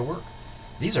their way to work?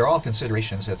 These are all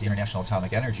considerations that the International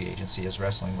Atomic Energy Agency is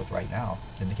wrestling with right now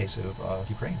in the case of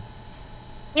Ukraine.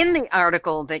 In the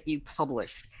article that you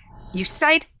published, you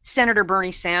cite Senator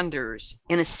Bernie Sanders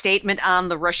in a statement on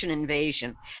the Russian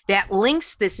invasion that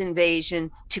links this invasion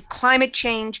to climate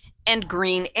change and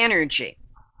green energy.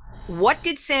 What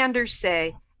did Sanders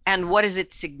say, and what is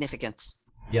its significance?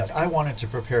 Yes, I wanted to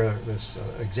prepare this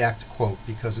exact quote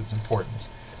because it's important.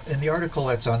 In the article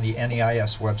that's on the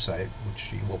NEIS website, which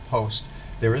he will post,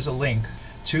 there is a link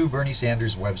to Bernie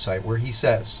Sanders' website where he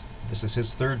says, this is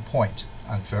his 3rd point,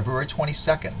 on February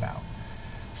 22nd now,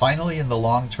 finally, in the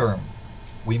long term,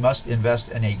 we must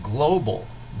invest in a global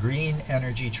green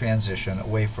energy transition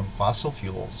away from fossil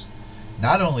fuels,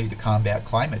 not only to combat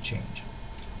climate change,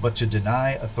 but to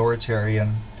deny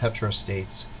authoritarian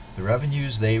petrostates the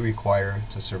revenues they require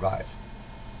to survive.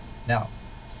 Now,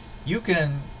 you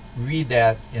can read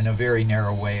that in a very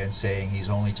narrow way and saying he's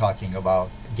only talking about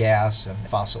gas and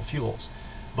fossil fuels.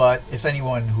 But if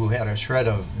anyone who had a shred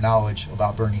of knowledge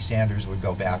about Bernie Sanders would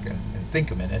go back and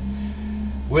think a minute,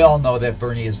 we all know that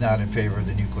Bernie is not in favor of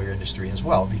the nuclear industry as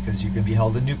well, because you can be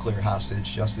held a nuclear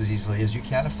hostage just as easily as you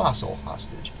can a fossil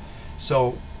hostage.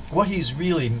 So what he's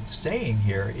really saying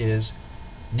here is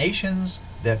nations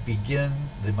that begin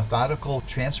the methodical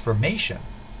transformation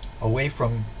away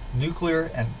from nuclear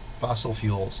and fossil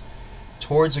fuels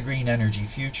towards a green energy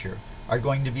future are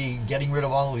going to be getting rid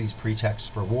of all of these pretexts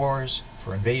for wars,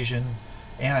 for invasion,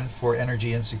 and for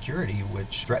energy insecurity,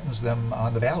 which threatens them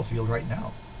on the battlefield right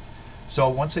now. So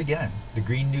once again, the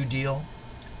Green New Deal,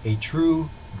 a true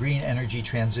green energy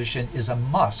transition, is a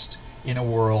must in a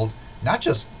world not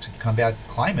just to combat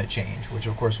climate change, which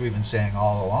of course we've been saying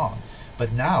all along,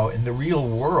 but now in the real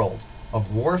world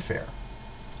of warfare.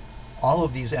 All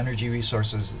of these energy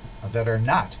resources that are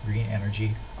not green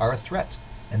energy are a threat,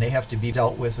 and they have to be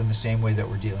dealt with in the same way that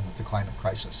we're dealing with the climate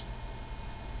crisis.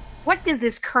 What did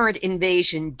this current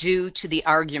invasion do to the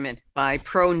argument by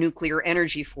pro-nuclear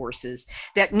energy forces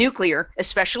that nuclear,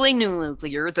 especially new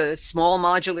nuclear, the small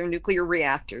modular nuclear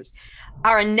reactors,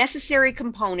 are a necessary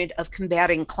component of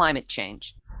combating climate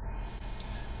change?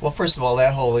 Well, first of all,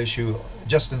 that whole issue,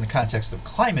 just in the context of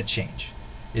climate change,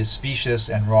 is specious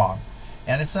and wrong.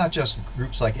 And it's not just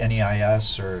groups like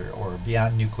NEIS or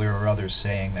Beyond Nuclear or others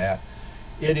saying that.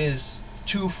 It is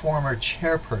two former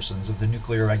chairpersons of the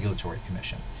Nuclear Regulatory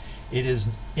Commission. It is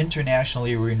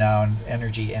internationally renowned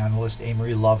energy analyst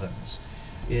Amory Lovins.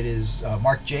 It is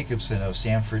Mark Jacobson of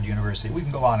Stanford University. We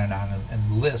can go on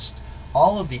and list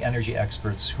all of the energy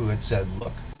experts who had said,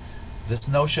 look, this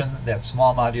notion that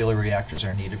small modular reactors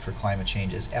are needed for climate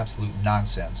change is absolute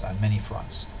nonsense on many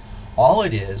fronts. All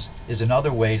it is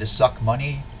another way to suck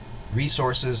money,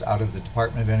 resources out of the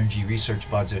Department of Energy research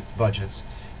budgets,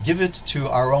 give it to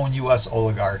our own U.S.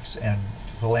 oligarchs and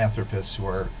philanthropists who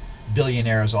are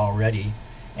billionaires already,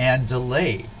 and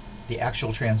delay the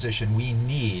actual transition we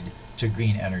need to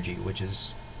green energy, which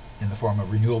is in the form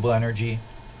of renewable energy,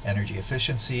 energy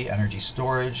efficiency, energy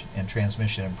storage, and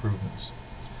transmission improvements.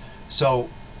 So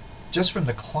just from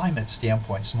the climate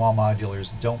standpoint, small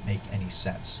modulars don't make any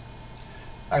sense.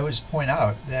 I would point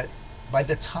out that by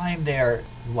the time they're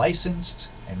licensed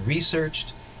and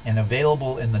researched and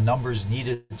available in the numbers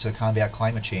needed to combat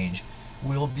climate change,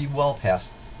 we'll be well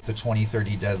past the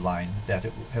 2030 deadline that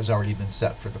has already been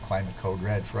set for the Climate Code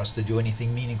Red for us to do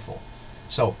anything meaningful.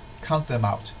 So count them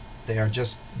out. They are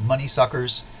just money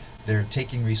suckers. They're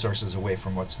taking resources away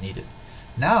from what's needed.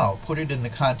 Now put it in the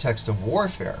context of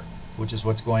warfare, which is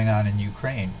what's going on in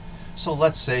Ukraine. So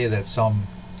let's say that some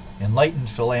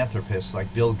enlightened philanthropists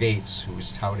like Bill Gates, who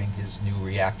is touting his new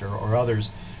reactor, or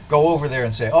others, go over there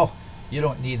and say, oh, you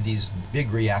don't need these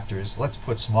big reactors, let's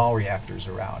put small reactors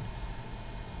around.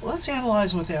 Well, let's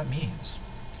analyze what that means.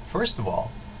 First of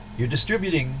all, you're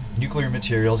distributing nuclear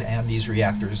materials and these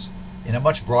reactors in a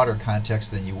much broader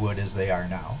context than you would as they are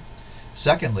now.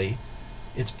 Secondly,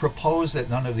 it's proposed that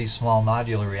none of these small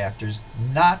modular reactors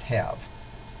not have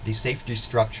the safety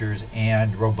structures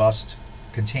and robust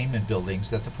containment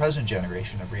buildings that the present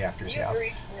generation of reactors have.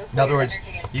 In other words,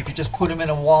 you could just put them in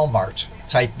a Walmart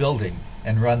type building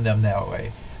and run them that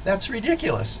way. That's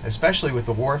ridiculous, especially with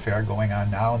the warfare going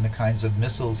on now and the kinds of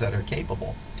missiles that are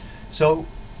capable. So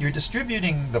you're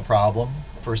distributing the problem,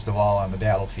 first of all, on the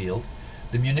battlefield.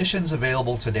 The munitions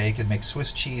available today can make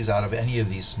Swiss cheese out of any of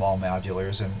these small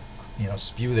modulars and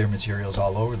spew their materials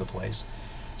all over the place.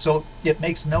 So it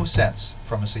makes no sense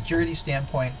from a security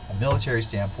standpoint, a military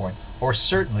standpoint, or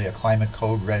certainly a Climate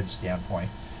Code Red standpoint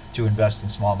to invest in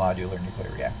small modular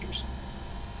nuclear reactors.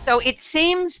 So it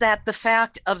seems that the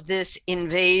fact of this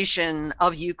invasion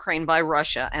of Ukraine by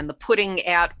Russia and the putting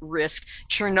at risk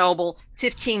Chernobyl,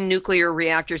 15 nuclear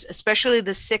reactors, especially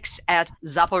the 6 at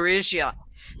Zaporizhia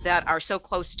that are so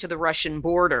close to the Russian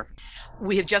border.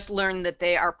 We have just learned that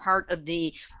they are part of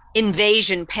the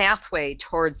invasion pathway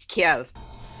towards Kiev.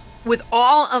 With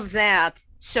all of that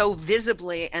so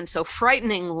visibly and so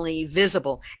frighteningly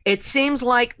visible, it seems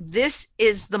like this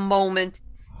is the moment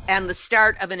and the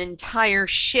start of an entire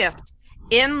shift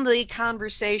in the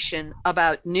conversation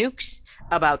about nukes,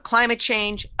 about climate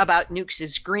change, about nukes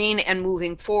as green, and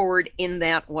moving forward in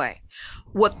that way.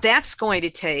 What that's going to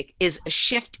take is a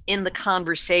shift in the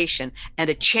conversation and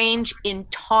a change in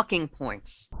talking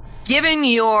points. Given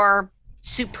your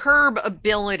superb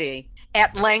ability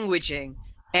at languaging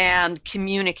and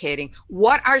communicating,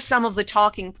 what are some of the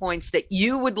talking points that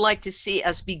you would like to see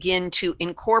us begin to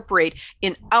incorporate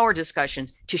in our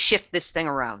discussions to shift this thing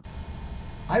around?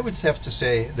 I would have to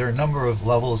say there are a number of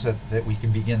levels that we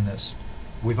can begin this.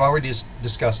 We've already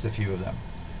discussed a few of them.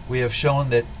 We have shown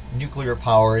that nuclear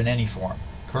power in any form,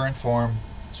 current form,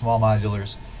 small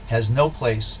modulars, has no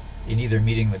place in either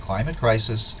meeting the climate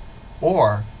crisis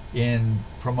or in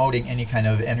promoting any kind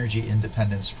of energy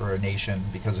independence for a nation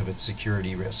because of its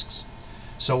security risks.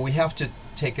 So we have to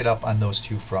take it up on those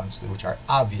two fronts, which are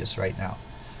obvious right now.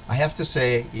 I have to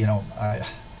say,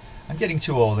 I'm getting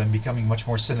too old and becoming much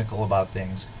more cynical about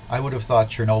things. I would have thought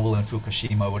Chernobyl and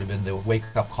Fukushima would have been the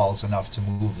wake-up calls enough to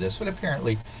move this, but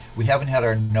apparently we haven't had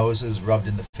our noses rubbed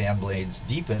in the fan blades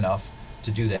deep enough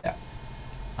to do that.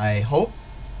 I hope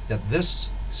that this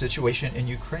situation in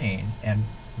Ukraine and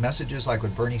messages like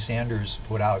what Bernie Sanders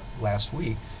put out last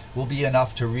week will be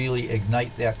enough to really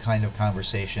ignite that kind of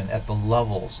conversation at the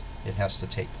levels it has to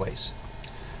take place.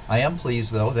 I am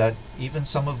pleased, though, that even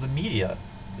some of the media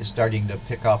is starting to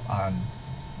pick up on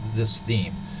this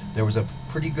theme. There was a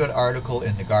pretty good article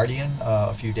in The Guardian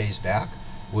a few days back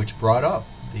which brought up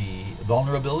the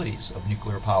vulnerabilities of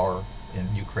nuclear power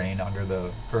in Ukraine under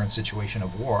the current situation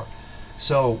of war.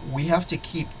 So we have to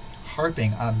keep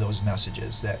harping on those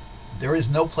messages that there is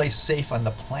no place safe on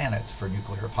the planet for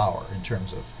nuclear power in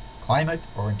terms of climate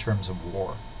or in terms of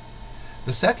war.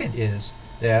 The second is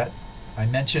that I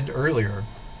mentioned earlier,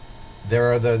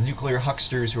 there are the nuclear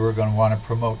hucksters who are going to want to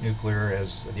promote nuclear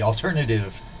as the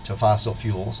alternative to fossil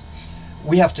fuels.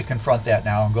 We have to confront that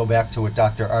now and go back to what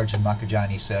Dr. Arjun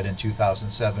Makhijani said in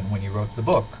 2007 when he wrote the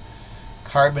book,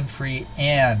 Carbon-Free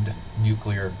and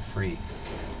Nuclear-Free.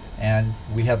 And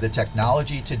we have the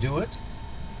technology to do it.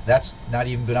 That's not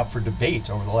even been up for debate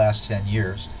over the last 10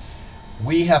 years.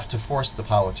 We have to force the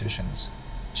politicians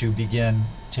to begin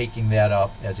taking that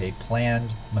up as a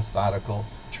planned, methodical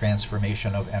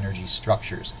transformation of energy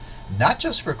structures, not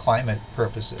just for climate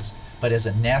purposes, but as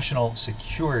a national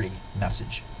security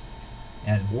message.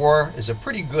 And war is a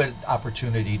pretty good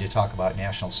opportunity to talk about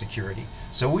national security.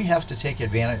 So we have to take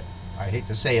advantage, I hate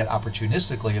to say it,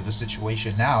 opportunistically of the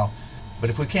situation now,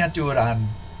 but if we can't do it on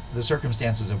the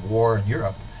circumstances of war in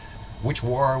Europe, which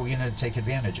war are we going to take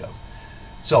advantage of?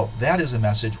 So that is a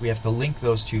message. We have to link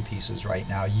those two pieces right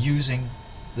now using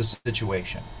the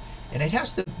situation. And it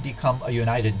has to become a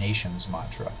United Nations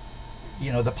mantra.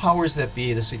 You know, the powers that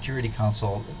be, the Security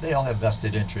Council, they all have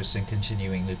vested interests in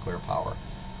continuing nuclear power.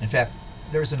 In fact,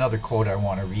 there's another quote I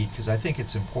want to read because I think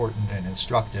it's important and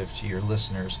instructive to your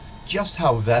listeners just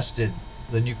how vested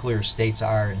the nuclear states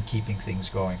are in keeping things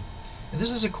going. And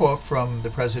this is a quote from the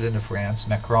president of France,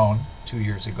 Macron, 2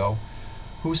 years ago,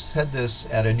 who said this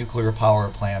at a nuclear power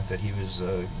plant that he was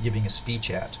giving a speech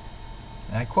at.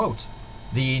 And I quote,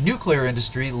 "The nuclear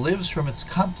industry lives from its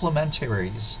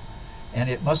complementaries, and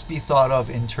it must be thought of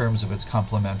in terms of its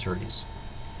complementaries.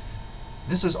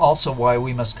 This is also why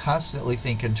we must constantly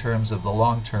think in terms of the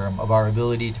long term of our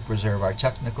ability to preserve our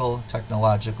technical,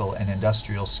 technological, and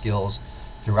industrial skills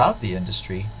throughout the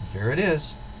industry." Here it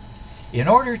is. "In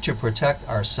order to protect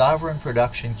our sovereign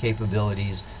production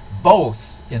capabilities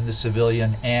both in the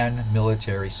civilian and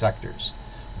military sectors.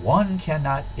 One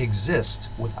cannot exist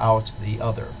without the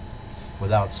other.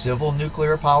 Without civil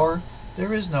nuclear power,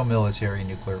 there is no military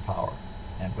nuclear power.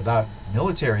 And without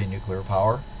military nuclear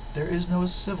power, there is no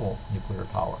civil nuclear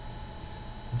power."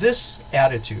 This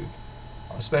attitude,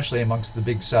 especially amongst the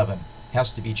Big Seven,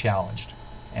 has to be challenged.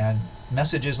 And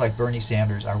messages like Bernie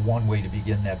Sanders are one way to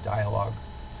begin that dialogue.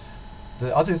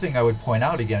 The other thing I would point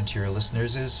out again to your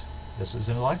listeners is this is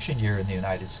an election year in the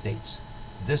United States.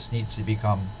 This needs to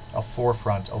become a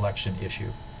forefront election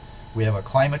issue. We have a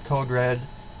climate code red,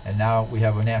 and now we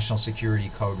have a national security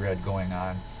code red going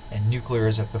on, and nuclear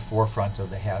is at the forefront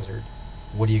of the hazard.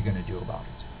 What are you going to do about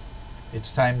it?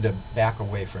 It's time to back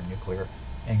away from nuclear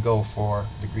and go for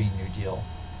the Green New Deal.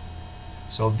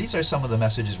 So these are some of the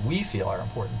messages we feel are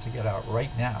important to get out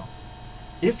right now.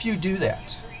 If you do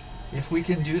that, if we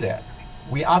can do that,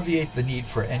 we obviate the need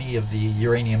for any of the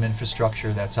uranium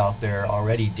infrastructure that's out there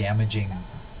already damaging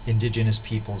indigenous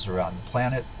peoples around the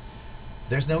planet.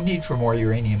 There's no need for more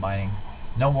uranium mining,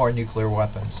 no more nuclear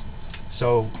weapons.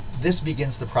 So this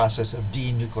begins the process of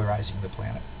denuclearizing the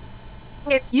planet.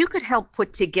 If you could help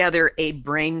put together a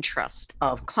brain trust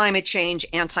of climate change,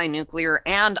 anti-nuclear,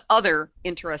 and other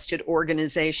interested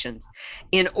organizations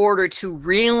in order to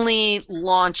really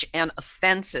launch an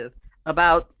offensive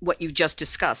about what you've just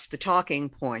discussed, the talking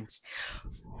points,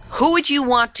 who would you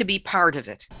want to be part of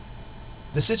it?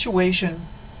 The situation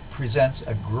presents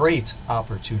a great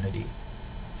opportunity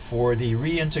for the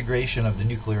reintegration of the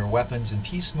nuclear weapons and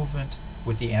peace movement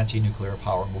with the anti-nuclear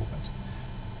power movement.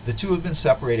 The two have been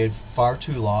separated far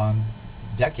too long,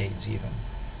 decades even,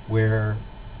 where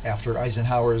after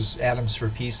Eisenhower's Atoms for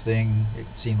Peace thing, it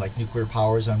seemed like nuclear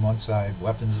power is on one side,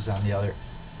 weapons is on the other.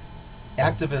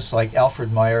 Activists like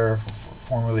Alfred Meyer,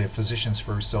 formerly of Physicians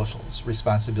for Social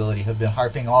Responsibility, have been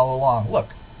harping all along,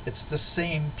 look, it's the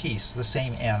same piece, the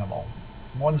same animal.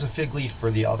 One's a fig leaf for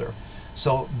the other.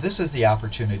 So this is the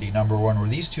opportunity, number one, where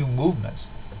these two movements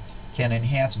can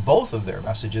enhance both of their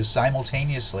messages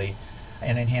simultaneously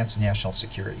and enhance national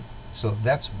security. So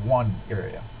that's one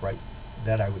area, right,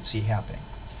 that I would see happening.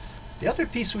 The other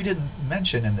piece we didn't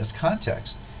mention in this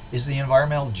context is the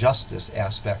environmental justice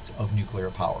aspect of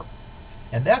nuclear power.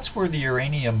 And that's where the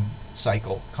uranium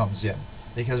cycle comes in.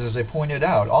 because, as I pointed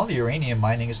out, all the uranium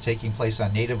mining is taking place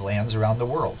on native lands around the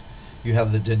world. You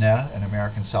have the Dene in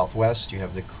American Southwest, you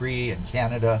have the Cree in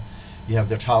Canada, you have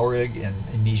the Tuareg in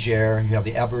Niger, you have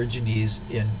the Aborigines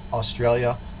in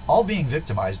Australia, all being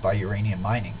victimized by uranium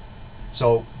mining.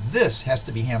 So this has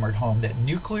to be hammered home, that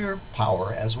nuclear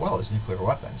power, as well as nuclear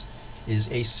weapons,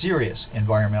 is a serious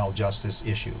environmental justice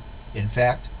issue. In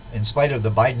fact, in spite of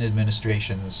the Biden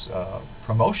administration's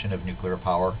promotion of nuclear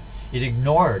power, it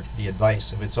ignored the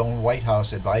advice of its own White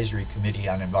House Advisory Committee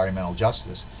on Environmental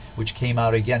Justice, which came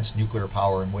out against nuclear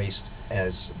power and waste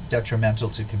as detrimental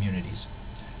to communities.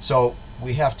 So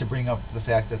we have to bring up the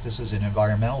fact that this is an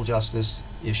environmental justice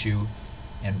issue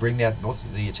and bring that both to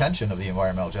the attention of the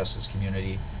environmental justice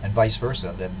community and vice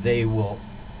versa, that they will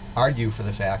argue for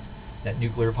the fact that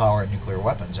nuclear power and nuclear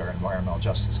weapons are an environmental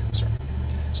justice concern.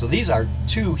 So these are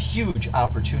two huge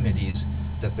opportunities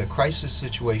that the crisis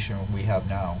situation we have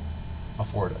now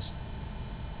afford us.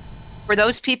 For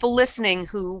those people listening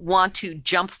who want to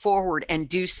jump forward and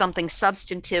do something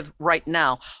substantive right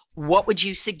now, what would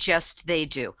you suggest they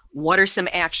do? What are some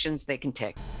actions they can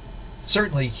take?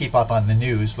 Certainly keep up on the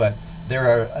news, but there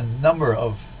are a number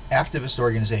of activist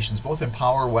organizations, both in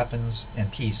power, weapons, and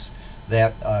peace,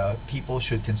 that people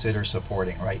should consider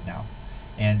supporting right now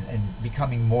and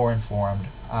becoming more informed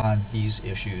on these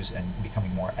issues and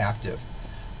becoming more active.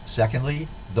 Secondly,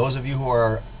 those of you who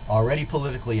are already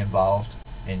politically involved,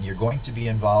 and you're going to be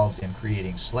involved in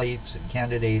creating slates and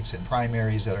candidates and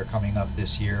primaries that are coming up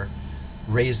this year,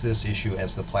 raise this issue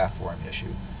as the platform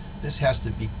issue. This has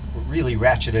to be really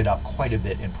ratcheted up quite a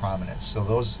bit in prominence. So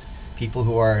those people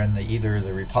who are in either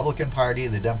the Republican Party,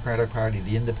 the Democratic Party,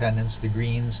 the Independents, the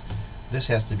Greens, this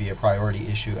has to be a priority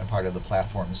issue and part of the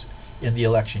platforms in the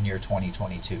election year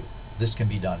 2022. This can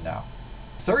be done now.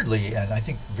 Thirdly, and I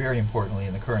think very importantly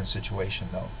in the current situation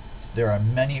though, there are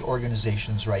many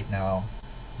organizations right now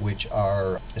which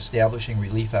are establishing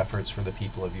relief efforts for the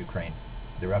people of Ukraine,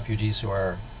 the refugees who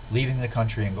are leaving the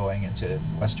country and going into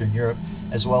Western Europe,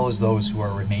 as well as those who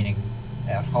are remaining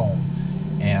at home.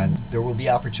 And there will be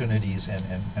opportunities and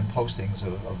postings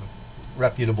of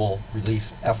reputable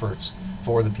relief efforts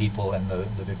for the people and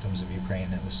the victims of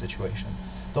Ukraine in this situation.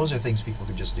 Those are things people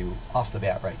could just do off the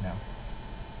bat right now.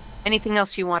 Anything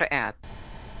else you want to add?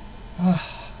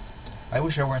 I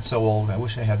wish I weren't so old. I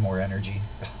wish I had more energy.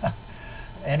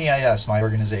 NEIS, my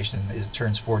organization,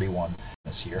 turns 41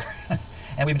 this year.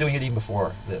 And we've been doing it even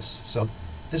before this. So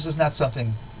this is not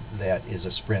something that is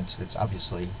a sprint. It's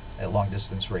obviously a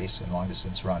long-distance race and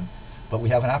long-distance run. But we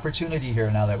have an opportunity here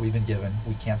now that we've been given.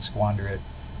 We can't squander it.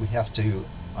 We have to,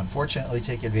 unfortunately,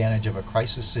 take advantage of a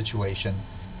crisis situation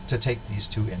to take these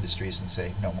two industries and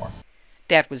say no more.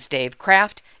 That was Dave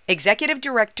Kraft, Executive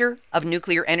Director of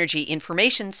Nuclear Energy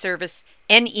Information Service,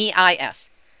 NEIS.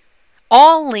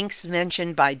 All links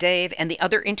mentioned by Dave and the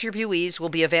other interviewees will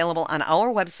be available on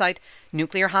our website,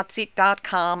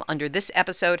 nuclearhotseat.com, under this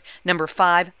episode, number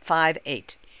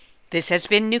 558. This has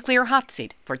been Nuclear Hot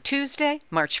Seat for Tuesday,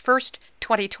 March 1st,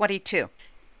 2022.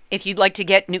 If you'd like to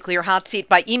get Nuclear Hot Seat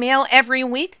by email every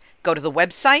week, go to the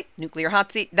website,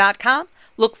 nuclearhotseat.com,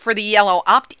 look for the yellow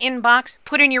opt-in box,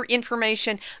 put in your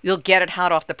information, you'll get it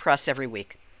hot off the press every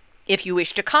week. If you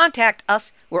wish to contact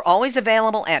us, we're always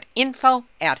available at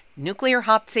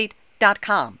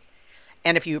info@nuclearhotseat.com.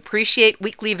 And if you appreciate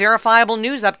weekly verifiable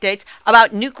news updates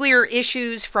about nuclear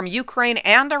issues from Ukraine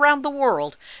and around the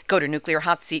world, go to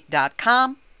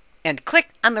nuclearhotseat.com and click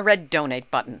on the red donate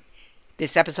button.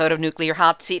 This episode of Nuclear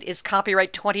Hot Seat is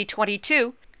copyright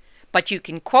 2022, but you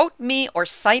can quote me or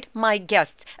cite my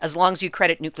guests as long as you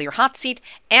credit Nuclear Hot Seat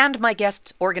and my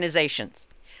guests' organizations.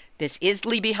 This is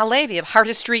Libbe HaLevy of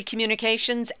Heartistry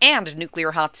Communications and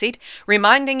Nuclear Hot Seat,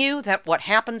 reminding you that what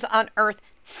happens on Earth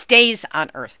stays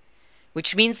on Earth,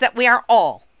 which means that we are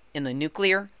all in the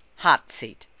Nuclear Hot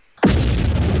Seat.